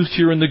that's used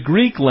here in the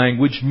Greek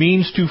language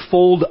means to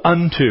fold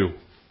unto.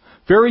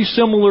 Very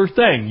similar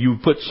thing. You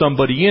put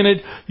somebody in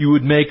it, you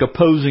would make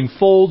opposing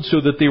folds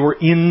so that they were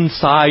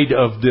inside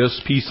of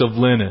this piece of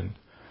linen.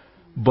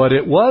 But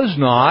it was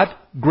not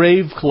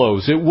grave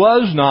clothes. It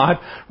was not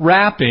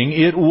wrapping.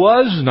 It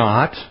was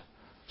not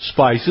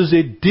spices.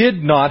 It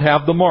did not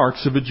have the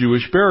marks of a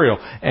Jewish burial.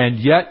 And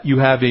yet you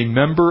have a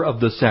member of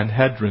the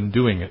Sanhedrin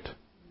doing it.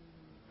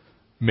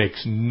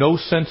 Makes no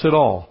sense at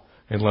all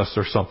unless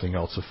there's something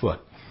else afoot.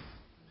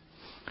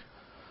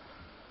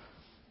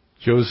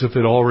 Joseph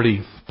had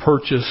already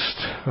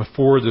purchased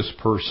for this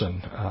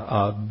person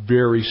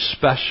very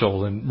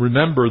special. And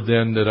remember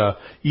then that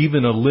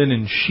even a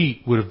linen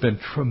sheet would have been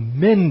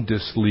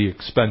tremendously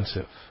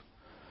expensive.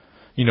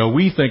 You know,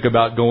 we think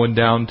about going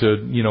down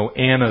to,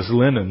 Anna's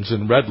Linens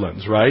in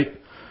Redlands, right?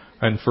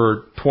 And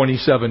for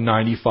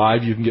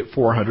 $27.95, you can get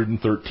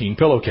 413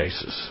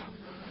 pillowcases.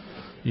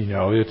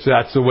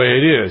 That's the way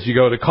it is. You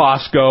go to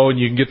Costco and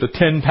you can get the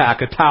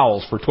 10-pack of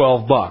towels for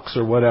 $12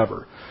 or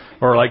whatever.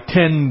 Or like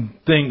 10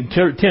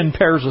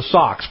 pairs of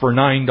socks for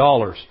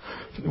 $9.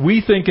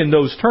 We think in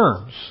those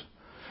terms.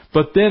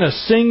 But then a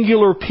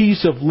singular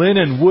piece of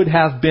linen would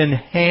have been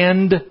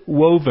hand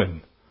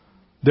woven.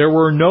 There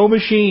were no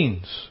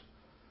machines.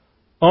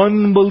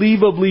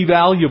 Unbelievably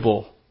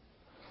valuable.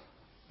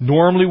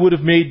 Normally would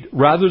have made,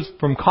 rather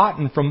from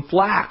cotton, from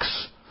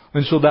flax.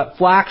 And so that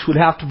flax would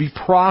have to be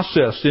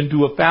processed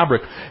into a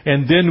fabric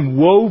and then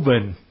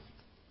woven.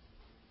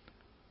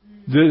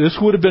 This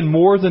would have been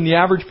more than the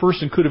average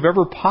person could have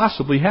ever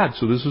possibly had.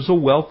 So this is a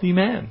wealthy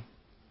man.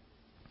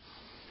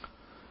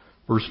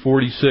 Verse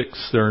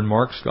 46 there in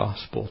Mark's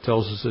Gospel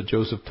tells us that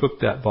Joseph took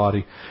that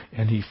body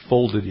and he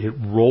folded it,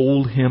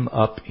 rolled him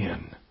up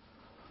in.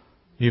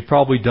 You've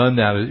probably done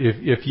that.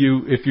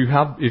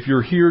 If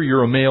you're here,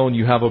 you're a male and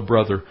you have a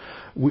brother.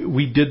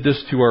 We did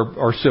this to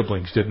our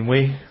siblings, didn't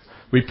we?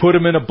 We put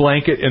them in a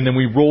blanket and then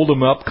we rolled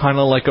them up kind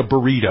of like a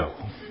burrito.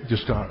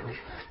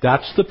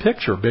 That's the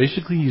picture.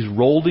 Basically, he's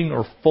rolling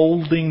or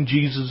folding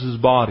Jesus'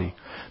 body,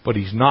 but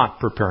he's not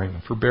preparing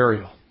him for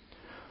burial.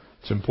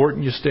 It's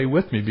important you stay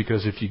with me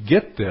because if you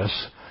get this,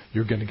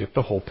 you're going to get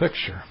the whole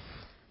picture.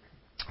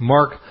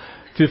 Mark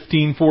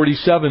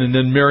 15:47, and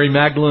then Mary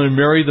Magdalene and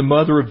Mary, the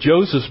mother of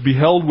Joseph,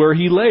 beheld where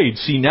he laid.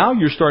 See, now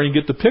you're starting to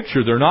get the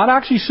picture. They're not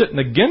actually sitting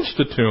against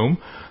the tomb.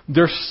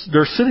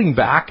 They're sitting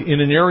back in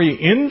an area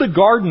in the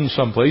garden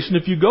someplace. And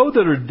if you go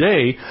there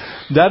today,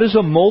 that is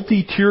a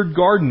multi-tiered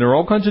garden. There are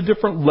all kinds of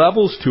different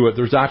levels to it.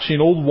 There's actually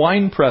an old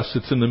wine press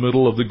that's in the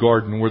middle of the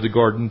garden where the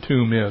garden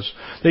tomb is.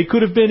 They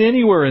could have been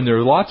anywhere in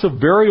there. Lots of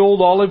very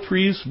old olive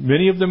trees.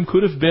 Many of them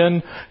could have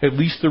been at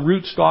least the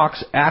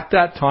rootstocks at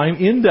that time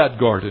in that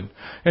garden.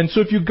 And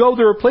so if you go,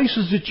 there are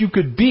places that you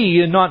could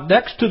be and not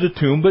next to the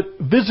tomb, but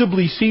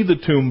visibly see the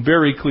tomb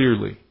very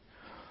clearly.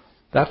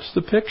 That's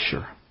the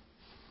picture.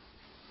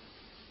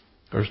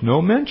 There's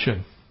no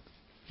mention,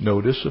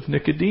 notice, of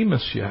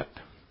Nicodemus yet.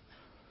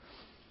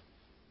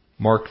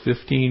 Mark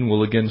 15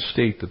 will again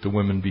state that the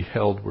women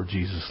beheld where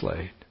Jesus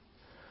laid.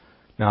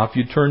 Now, if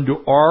you turn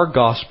to our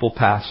gospel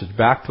passage,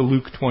 back to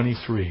Luke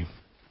 23,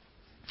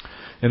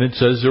 and it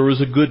says, there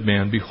was a good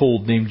man,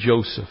 behold, named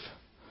Joseph.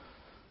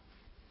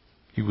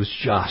 He was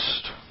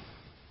just.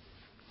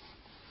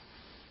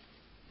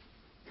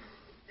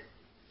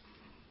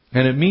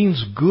 And it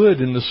means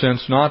good in the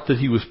sense not that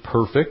he was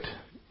perfect.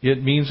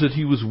 It means that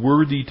he was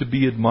worthy to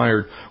be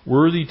admired,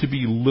 worthy to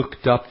be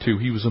looked up to.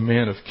 He was a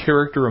man of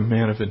character, a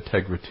man of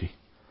integrity.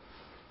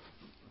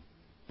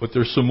 But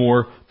there's some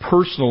more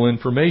personal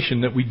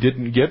information that we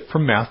didn't get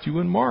from Matthew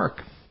and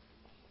Mark.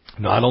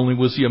 Not only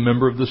was he a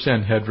member of the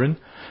Sanhedrin,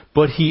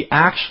 but he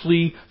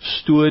actually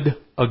stood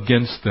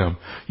against them.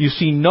 You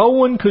see, no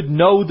one could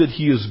know that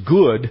he is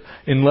good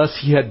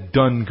unless he had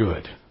done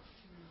good.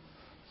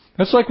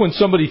 That's like when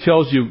somebody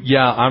tells you,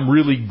 yeah, I'm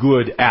really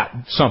good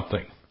at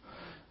something.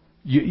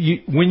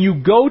 When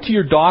you go to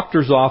your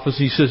doctor's office,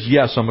 he says,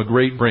 yes, I'm a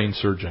great brain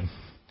surgeon.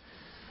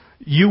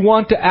 You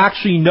want to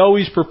actually know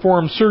he's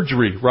performed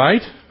surgery,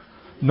 right?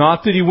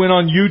 Not that he went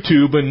on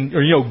YouTube and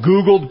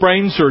Googled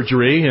brain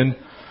surgery and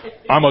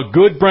I'm a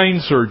good brain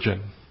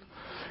surgeon.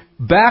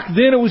 Back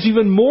then it was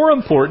even more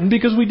important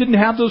because we didn't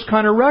have those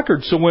kind of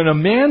records. So when a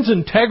man's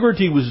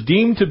integrity was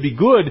deemed to be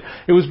good,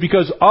 it was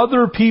because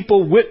other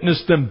people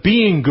witnessed them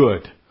being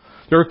good.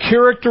 Their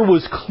character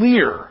was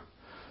clear.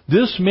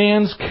 This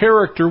man's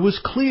character was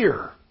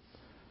clear.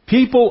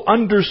 People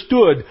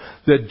understood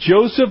that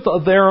Joseph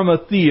of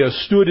Arimathea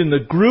stood in the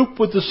group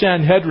with the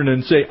Sanhedrin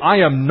and say, I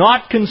am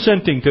not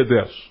consenting to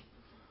this.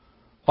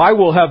 I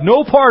will have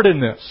no part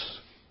in this.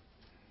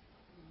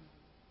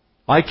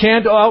 I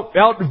can't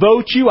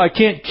outvote you. I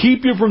can't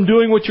keep you from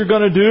doing what you're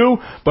going to do,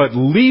 but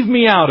leave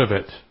me out of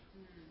it.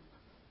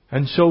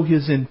 And so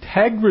his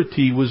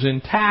integrity was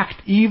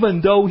intact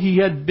even though he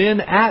had been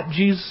at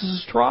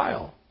Jesus'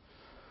 trial.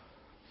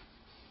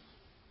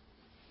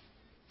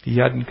 He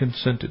hadn't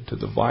consented to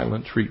the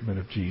violent treatment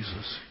of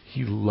Jesus.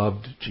 He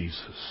loved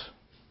Jesus.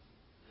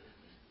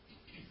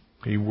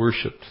 He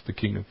worshipped the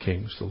King of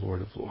Kings, the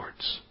Lord of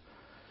Lords.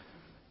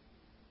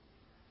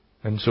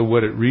 And so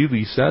what it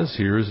really says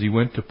here is he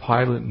went to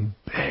Pilate and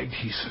begged.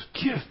 He said,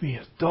 give me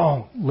it.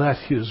 Don't let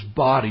his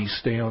body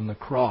stay on the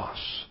cross.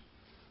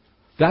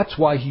 That's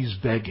why he's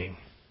begging.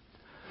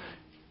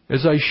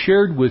 As I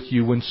shared with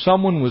you, when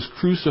someone was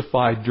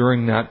crucified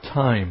during that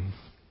time,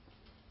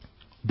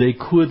 they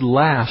could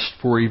last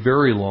for a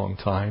very long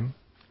time.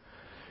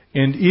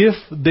 And if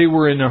they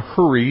were in a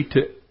hurry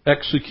to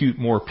execute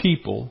more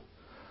people,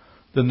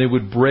 then they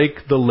would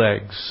break the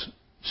legs.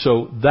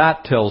 So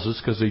that tells us,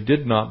 because they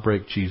did not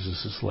break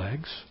Jesus'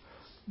 legs,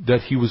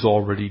 that he was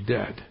already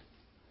dead.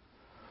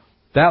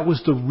 That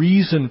was the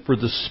reason for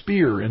the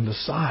spear in the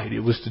side.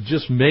 It was to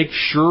just make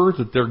sure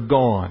that they're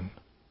gone.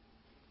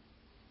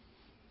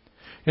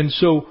 And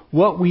so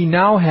what we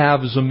now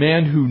have is a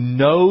man who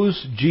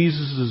knows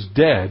Jesus is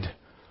dead,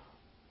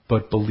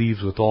 but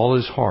believes with all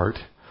his heart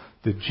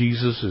that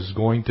Jesus is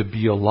going to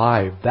be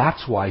alive.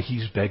 That's why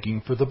he's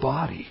begging for the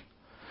body.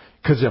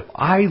 Because if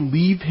I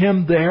leave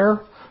him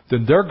there,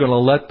 then they're going to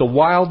let the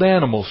wild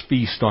animals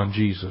feast on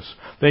Jesus.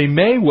 They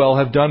may well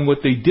have done what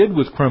they did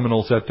with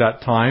criminals at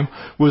that time,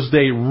 was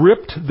they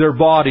ripped their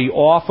body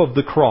off of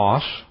the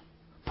cross,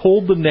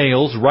 pulled the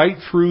nails right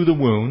through the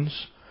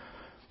wounds,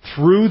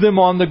 threw them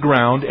on the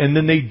ground, and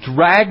then they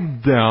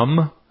dragged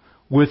them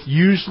with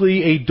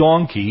usually a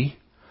donkey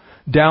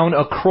down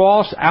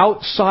across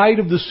outside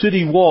of the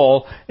city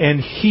wall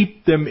and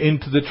heaped them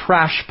into the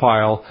trash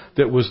pile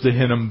that was the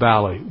Hinnom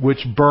Valley,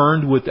 which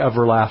burned with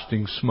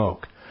everlasting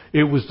smoke.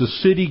 It was the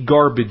city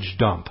garbage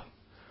dump.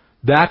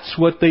 That's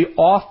what they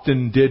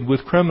often did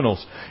with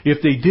criminals.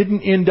 If they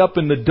didn't end up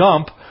in the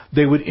dump,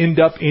 they would end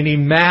up in a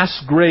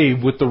mass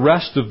grave with the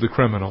rest of the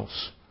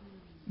criminals.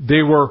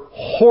 They were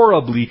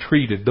horribly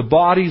treated. The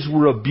bodies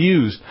were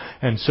abused.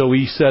 And so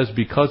he says,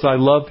 because I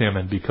love him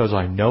and because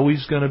I know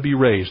he's going to be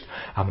raised,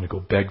 I'm going to go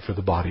beg for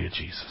the body of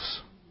Jesus.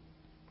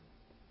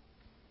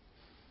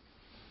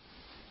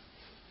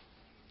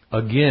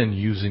 Again,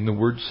 using the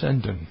word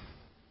senden.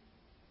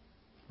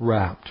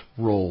 Wrapped,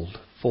 rolled,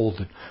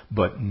 folded,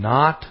 but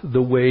not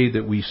the way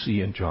that we see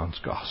in John's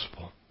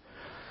Gospel.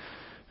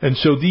 And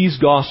so these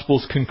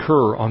Gospels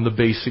concur on the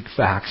basic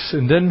facts.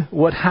 And then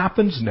what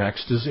happens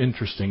next is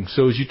interesting.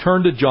 So as you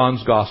turn to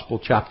John's Gospel,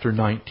 chapter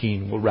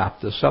 19, we'll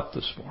wrap this up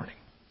this morning.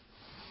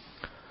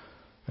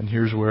 And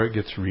here's where it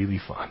gets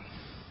really fun.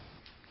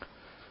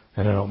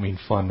 And I don't mean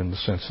fun in the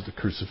sense that the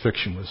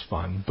crucifixion was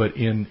fun, but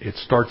it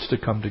starts to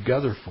come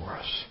together for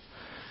us.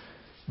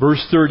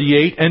 Verse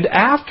 38, and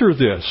after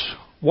this,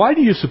 why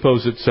do you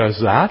suppose it says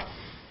that?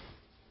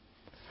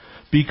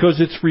 Because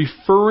it's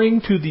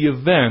referring to the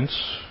events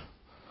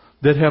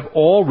that have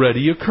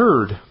already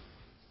occurred.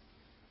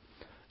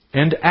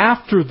 And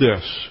after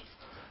this,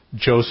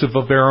 Joseph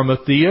of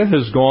Arimathea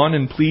has gone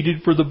and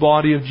pleaded for the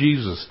body of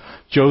Jesus.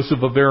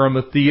 Joseph of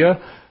Arimathea,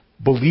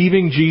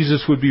 believing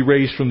Jesus would be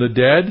raised from the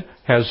dead,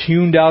 has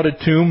hewn out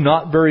a tomb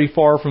not very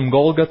far from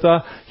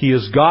Golgotha. He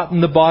has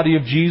gotten the body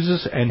of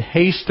Jesus and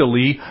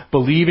hastily,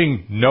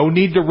 believing no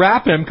need to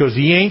wrap him because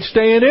he ain't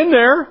staying in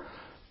there,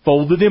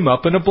 folded him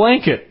up in a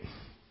blanket,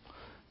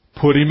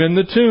 put him in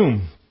the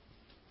tomb.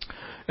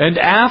 And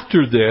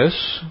after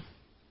this,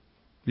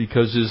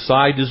 because his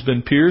side has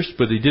been pierced,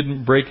 but he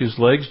didn't break his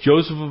legs,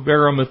 Joseph of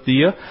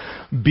Arimathea,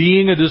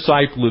 being a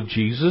disciple of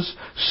Jesus,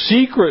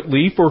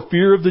 secretly, for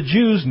fear of the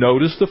Jews,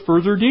 notice the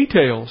further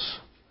details.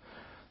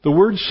 The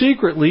word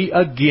secretly,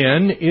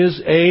 again, is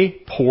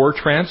a poor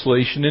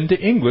translation into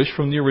English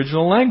from the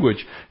original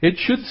language. It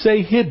should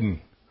say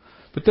hidden,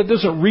 but that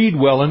doesn't read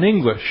well in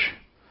English.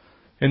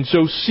 And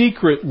so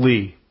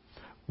secretly,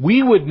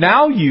 we would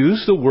now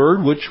use the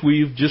word which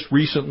we've just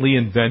recently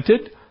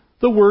invented,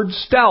 the word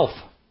stealth.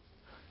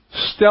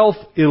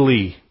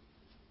 Stealthily.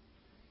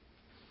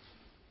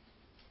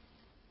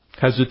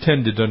 has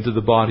attended unto the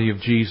body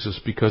of Jesus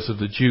because of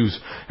the Jews,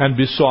 and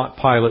besought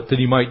Pilate that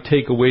he might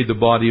take away the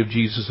body of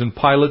Jesus. And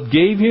Pilate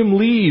gave him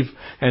leave,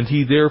 and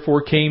he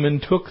therefore came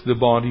and took the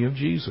body of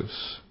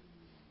Jesus.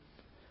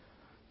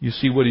 You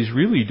see, what he's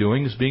really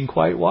doing is being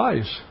quite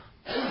wise.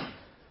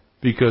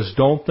 Because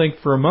don't think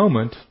for a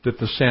moment that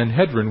the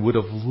Sanhedrin would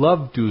have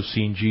loved to have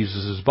seen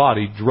Jesus'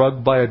 body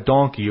dragged by a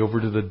donkey over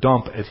to the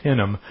dump at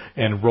Hinnom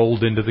and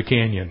rolled into the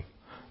canyon.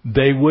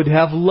 They would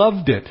have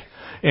loved it.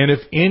 And if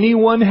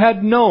anyone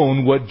had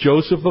known what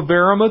Joseph of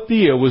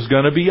Arimathea was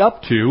going to be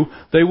up to,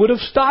 they would have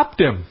stopped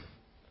him.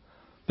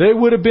 They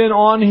would have been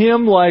on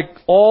him like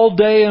all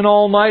day and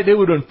all night. They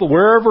would have,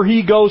 wherever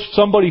he goes,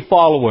 somebody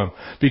follow him.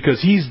 Because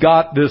he's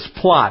got this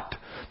plot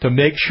to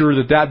make sure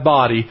that that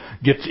body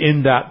gets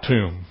in that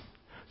tomb.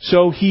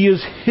 So he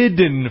is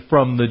hidden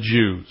from the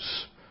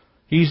Jews.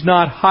 He's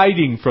not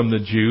hiding from the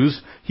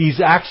Jews.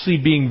 He's actually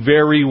being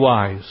very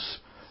wise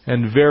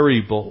and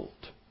very bold.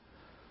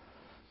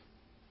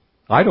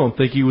 I don't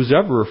think he was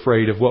ever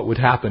afraid of what would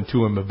happen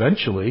to him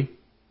eventually,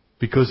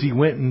 because he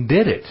went and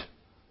did it.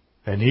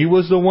 And he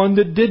was the one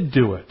that did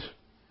do it.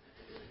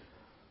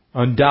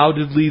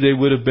 Undoubtedly, they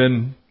would have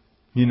been,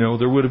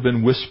 there would have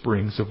been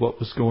whisperings of what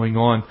was going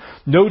on.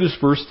 Notice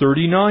verse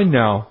 39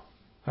 now.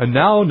 And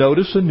now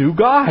notice a new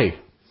guy.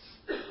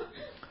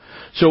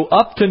 So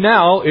up to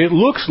now, it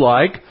looks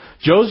like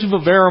Joseph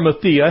of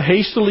Arimathea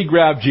hastily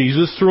grabbed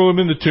Jesus, threw him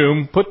in the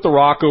tomb, put the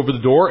rock over the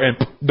door, and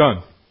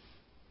done.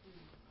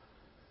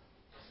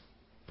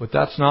 But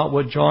that's not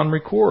what John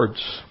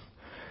records.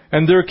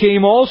 And there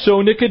came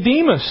also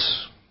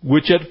Nicodemus,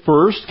 which at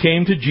first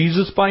came to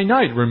Jesus by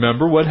night.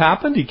 Remember what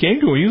happened? He came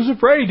to him. He was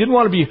afraid. He didn't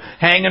want to be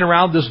hanging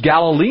around this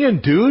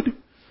Galilean dude.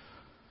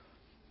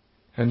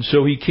 And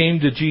so he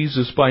came to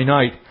Jesus by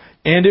night.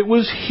 And it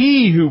was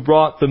he who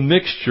brought the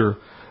mixture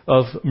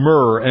of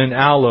myrrh and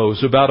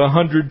aloes, about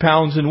 100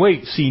 pounds in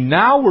weight. See,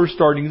 now we're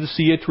starting to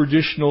see a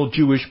traditional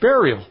Jewish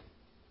burial.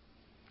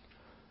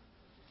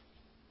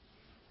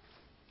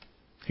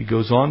 He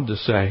goes on to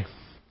say,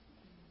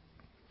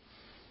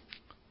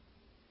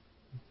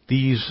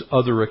 these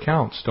other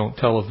accounts don't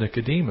tell of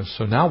Nicodemus.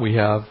 So now we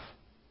have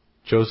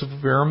Joseph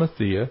of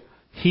Arimathea.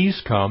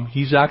 He's come.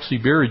 He's actually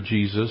buried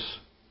Jesus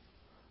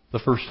the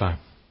first time.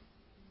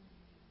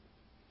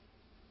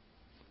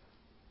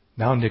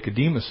 Now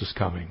Nicodemus is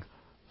coming.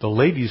 The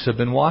ladies have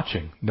been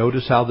watching.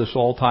 Notice how this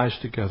all ties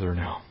together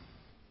now.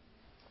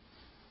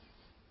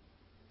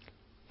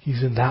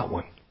 He's in that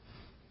one.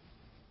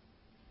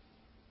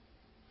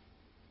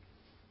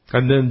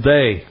 And then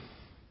they,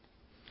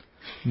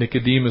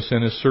 Nicodemus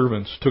and his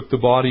servants, took the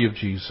body of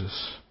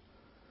Jesus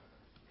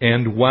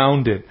and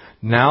wound it.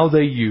 Now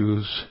they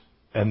use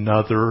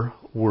another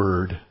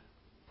word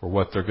for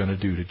what they're going to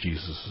do to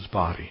Jesus'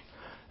 body.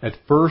 At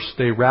first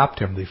they wrapped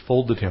him, they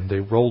folded him, they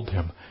rolled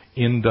him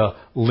in the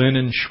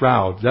linen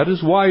shroud. That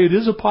is why it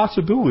is a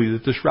possibility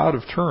that the Shroud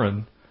of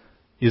Turin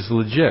is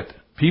legit.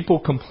 People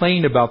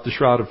complain about the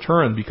Shroud of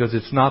Turin because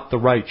it's not the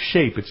right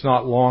shape. It's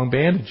not long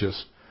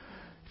bandages.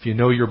 If you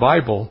know your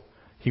Bible,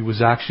 he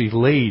was actually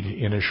laid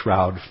in a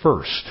shroud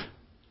first.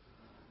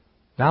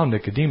 Now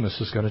Nicodemus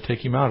is going to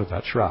take him out of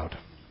that shroud.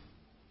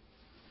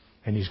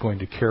 And he's going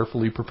to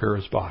carefully prepare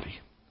his body.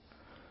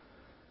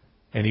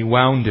 And he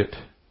wound it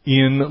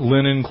in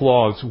linen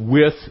cloths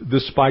with the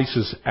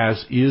spices,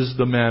 as is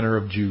the manner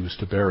of Jews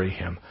to bury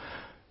him.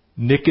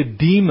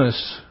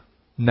 Nicodemus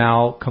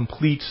now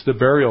completes the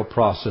burial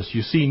process.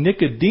 You see,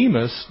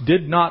 Nicodemus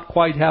did not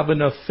quite have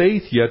enough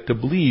faith yet to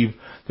believe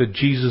that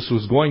Jesus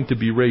was going to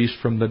be raised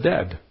from the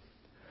dead.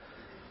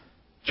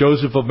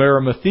 Joseph of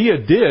Arimathea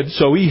did,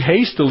 so he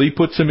hastily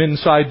puts him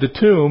inside the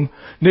tomb.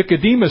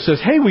 Nicodemus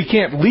says, hey, we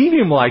can't leave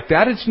him like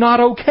that. It's not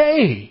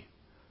okay.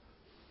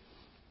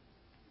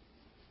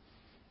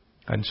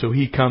 And so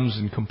he comes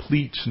and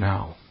completes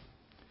now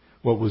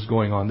what was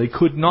going on. They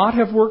could not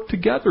have worked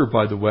together,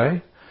 by the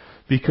way,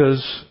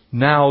 because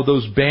now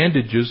those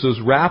bandages, those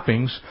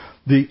wrappings,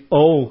 the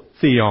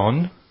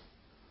otheon,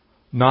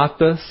 not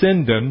the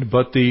sindon,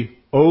 but the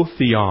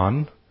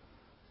otheon,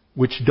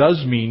 which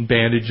does mean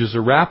bandages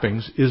or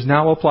wrappings, is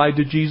now applied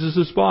to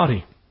Jesus'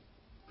 body.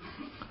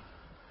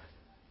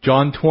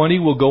 John 20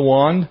 will go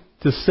on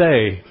to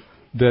say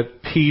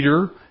that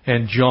Peter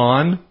and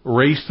John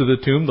raced to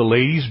the tomb. The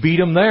ladies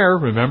beat him there.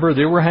 Remember,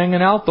 they were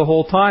hanging out the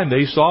whole time.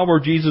 They saw where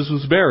Jesus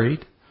was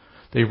buried.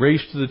 They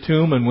raced to the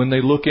tomb, and when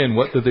they look in,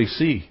 what do they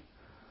see?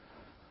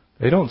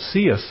 They don't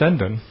see a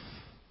sindon.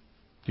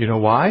 You know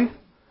why?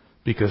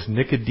 Because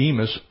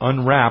Nicodemus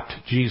unwrapped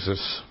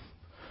Jesus,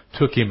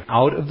 took him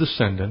out of the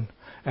sindon,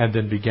 and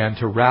then began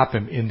to wrap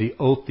him in the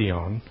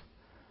otheon,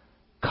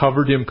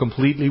 covered him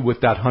completely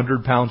with that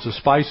 100 pounds of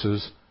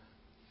spices,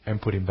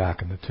 and put him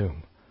back in the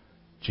tomb.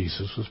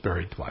 Jesus was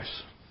buried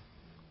twice.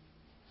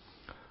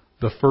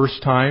 The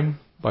first time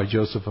by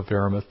Joseph of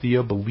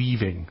Arimathea,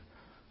 believing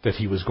that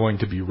he was going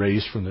to be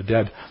raised from the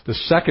dead. The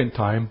second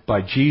time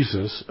by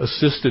Jesus,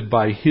 assisted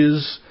by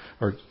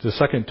the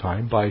second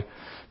time by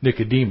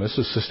Nicodemus,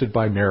 assisted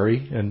by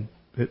Mary,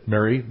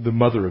 the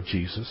mother of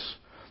Jesus,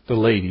 the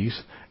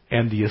ladies,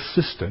 and the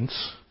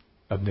assistants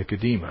of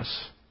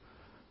Nicodemus.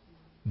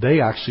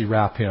 They actually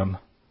wrap him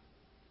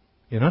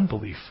in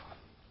unbelief.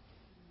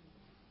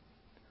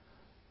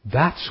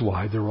 That's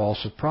why they're all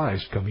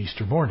surprised come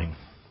Easter morning.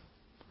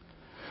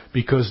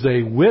 Because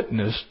they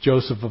witnessed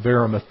Joseph of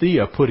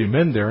Arimathea put him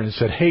in there and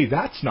said, hey,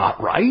 that's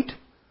not right.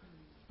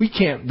 We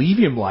can't leave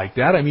him like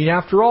that. I mean,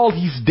 after all,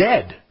 he's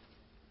dead.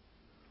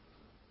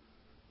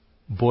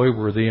 Boy,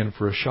 were they in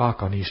for a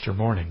shock on Easter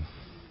morning.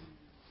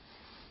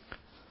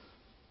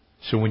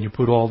 So when you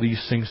put all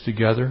these things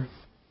together,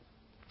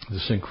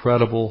 this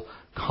incredible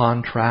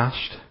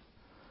contrast,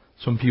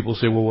 some people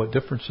say, well, what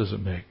difference does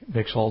it make? It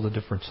makes all the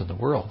difference in the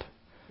world.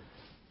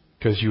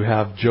 Because you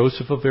have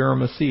Joseph of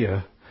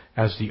Arimathea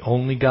as the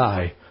only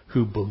guy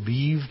who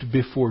believed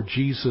before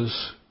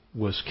Jesus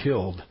was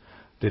killed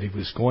that he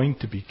was going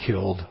to be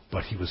killed,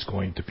 but he was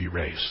going to be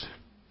raised.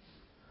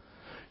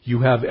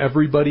 You have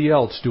everybody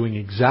else doing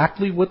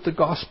exactly what the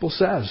gospel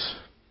says.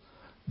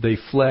 They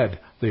fled.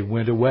 They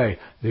went away.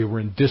 They were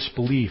in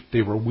disbelief.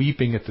 They were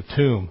weeping at the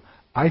tomb.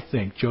 I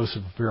think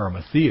Joseph of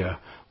Arimathea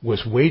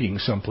was waiting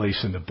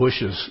someplace in the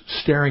bushes,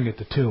 staring at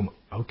the tomb.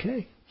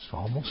 Okay, it's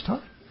almost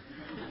time.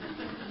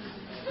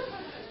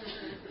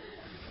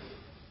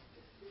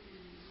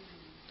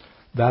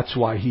 That's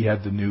why he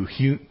had the new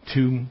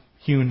tomb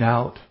hewn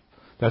out.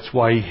 That's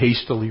why he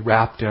hastily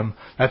wrapped him.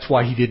 That's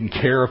why he didn't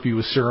care if he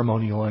was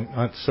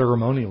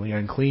ceremonially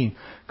unclean,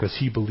 because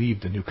he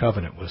believed the new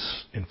covenant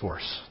was in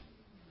force.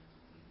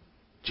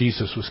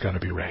 Jesus was going to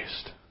be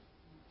raised.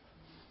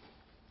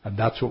 And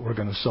that's what we're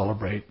going to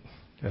celebrate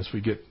as we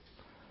get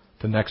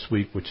to next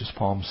week, which is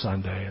Palm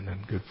Sunday, and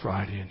then Good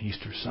Friday and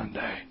Easter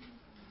Sunday.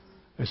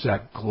 It's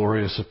that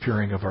glorious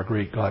appearing of our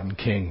great God and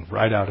King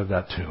right out of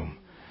that tomb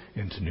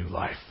into new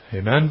life.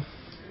 Amen?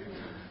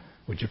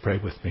 Would you pray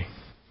with me?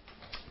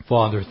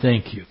 Father,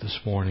 thank you this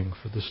morning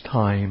for this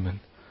time.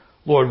 And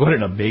Lord, what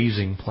an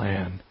amazing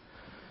plan.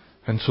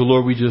 And so,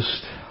 Lord, we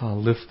just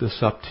lift this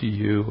up to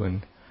you,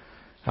 and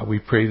we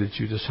pray that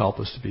you just help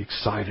us to be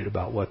excited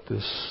about what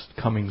this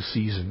coming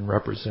season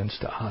represents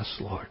to us,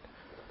 Lord.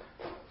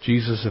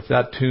 Jesus, if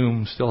that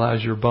tomb still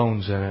has your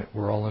bones in it,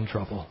 we're all in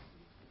trouble.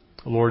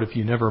 Lord, if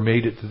you never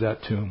made it to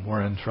that tomb,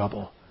 we're in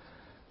trouble.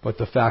 But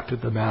the fact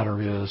of the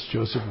matter is,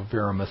 Joseph of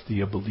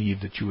Arimathea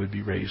believed that you would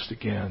be raised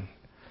again.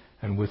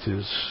 And with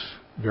his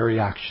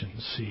very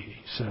actions, he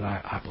said,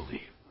 I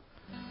believe.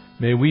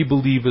 May we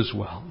believe as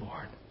well,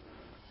 Lord.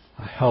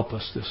 Help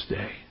us this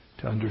day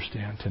to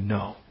understand, to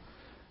know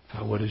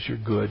what is your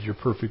good, your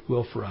perfect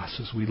will for us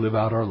as we live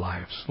out our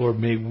lives. Lord,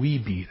 may we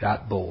be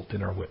that bold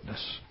in our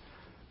witness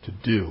to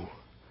do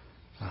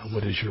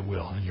what is your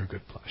will and your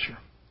good pleasure.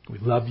 We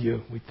love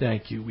you. We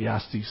thank you. We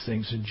ask these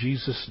things in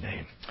Jesus'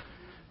 name.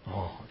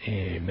 Oh,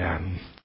 amen.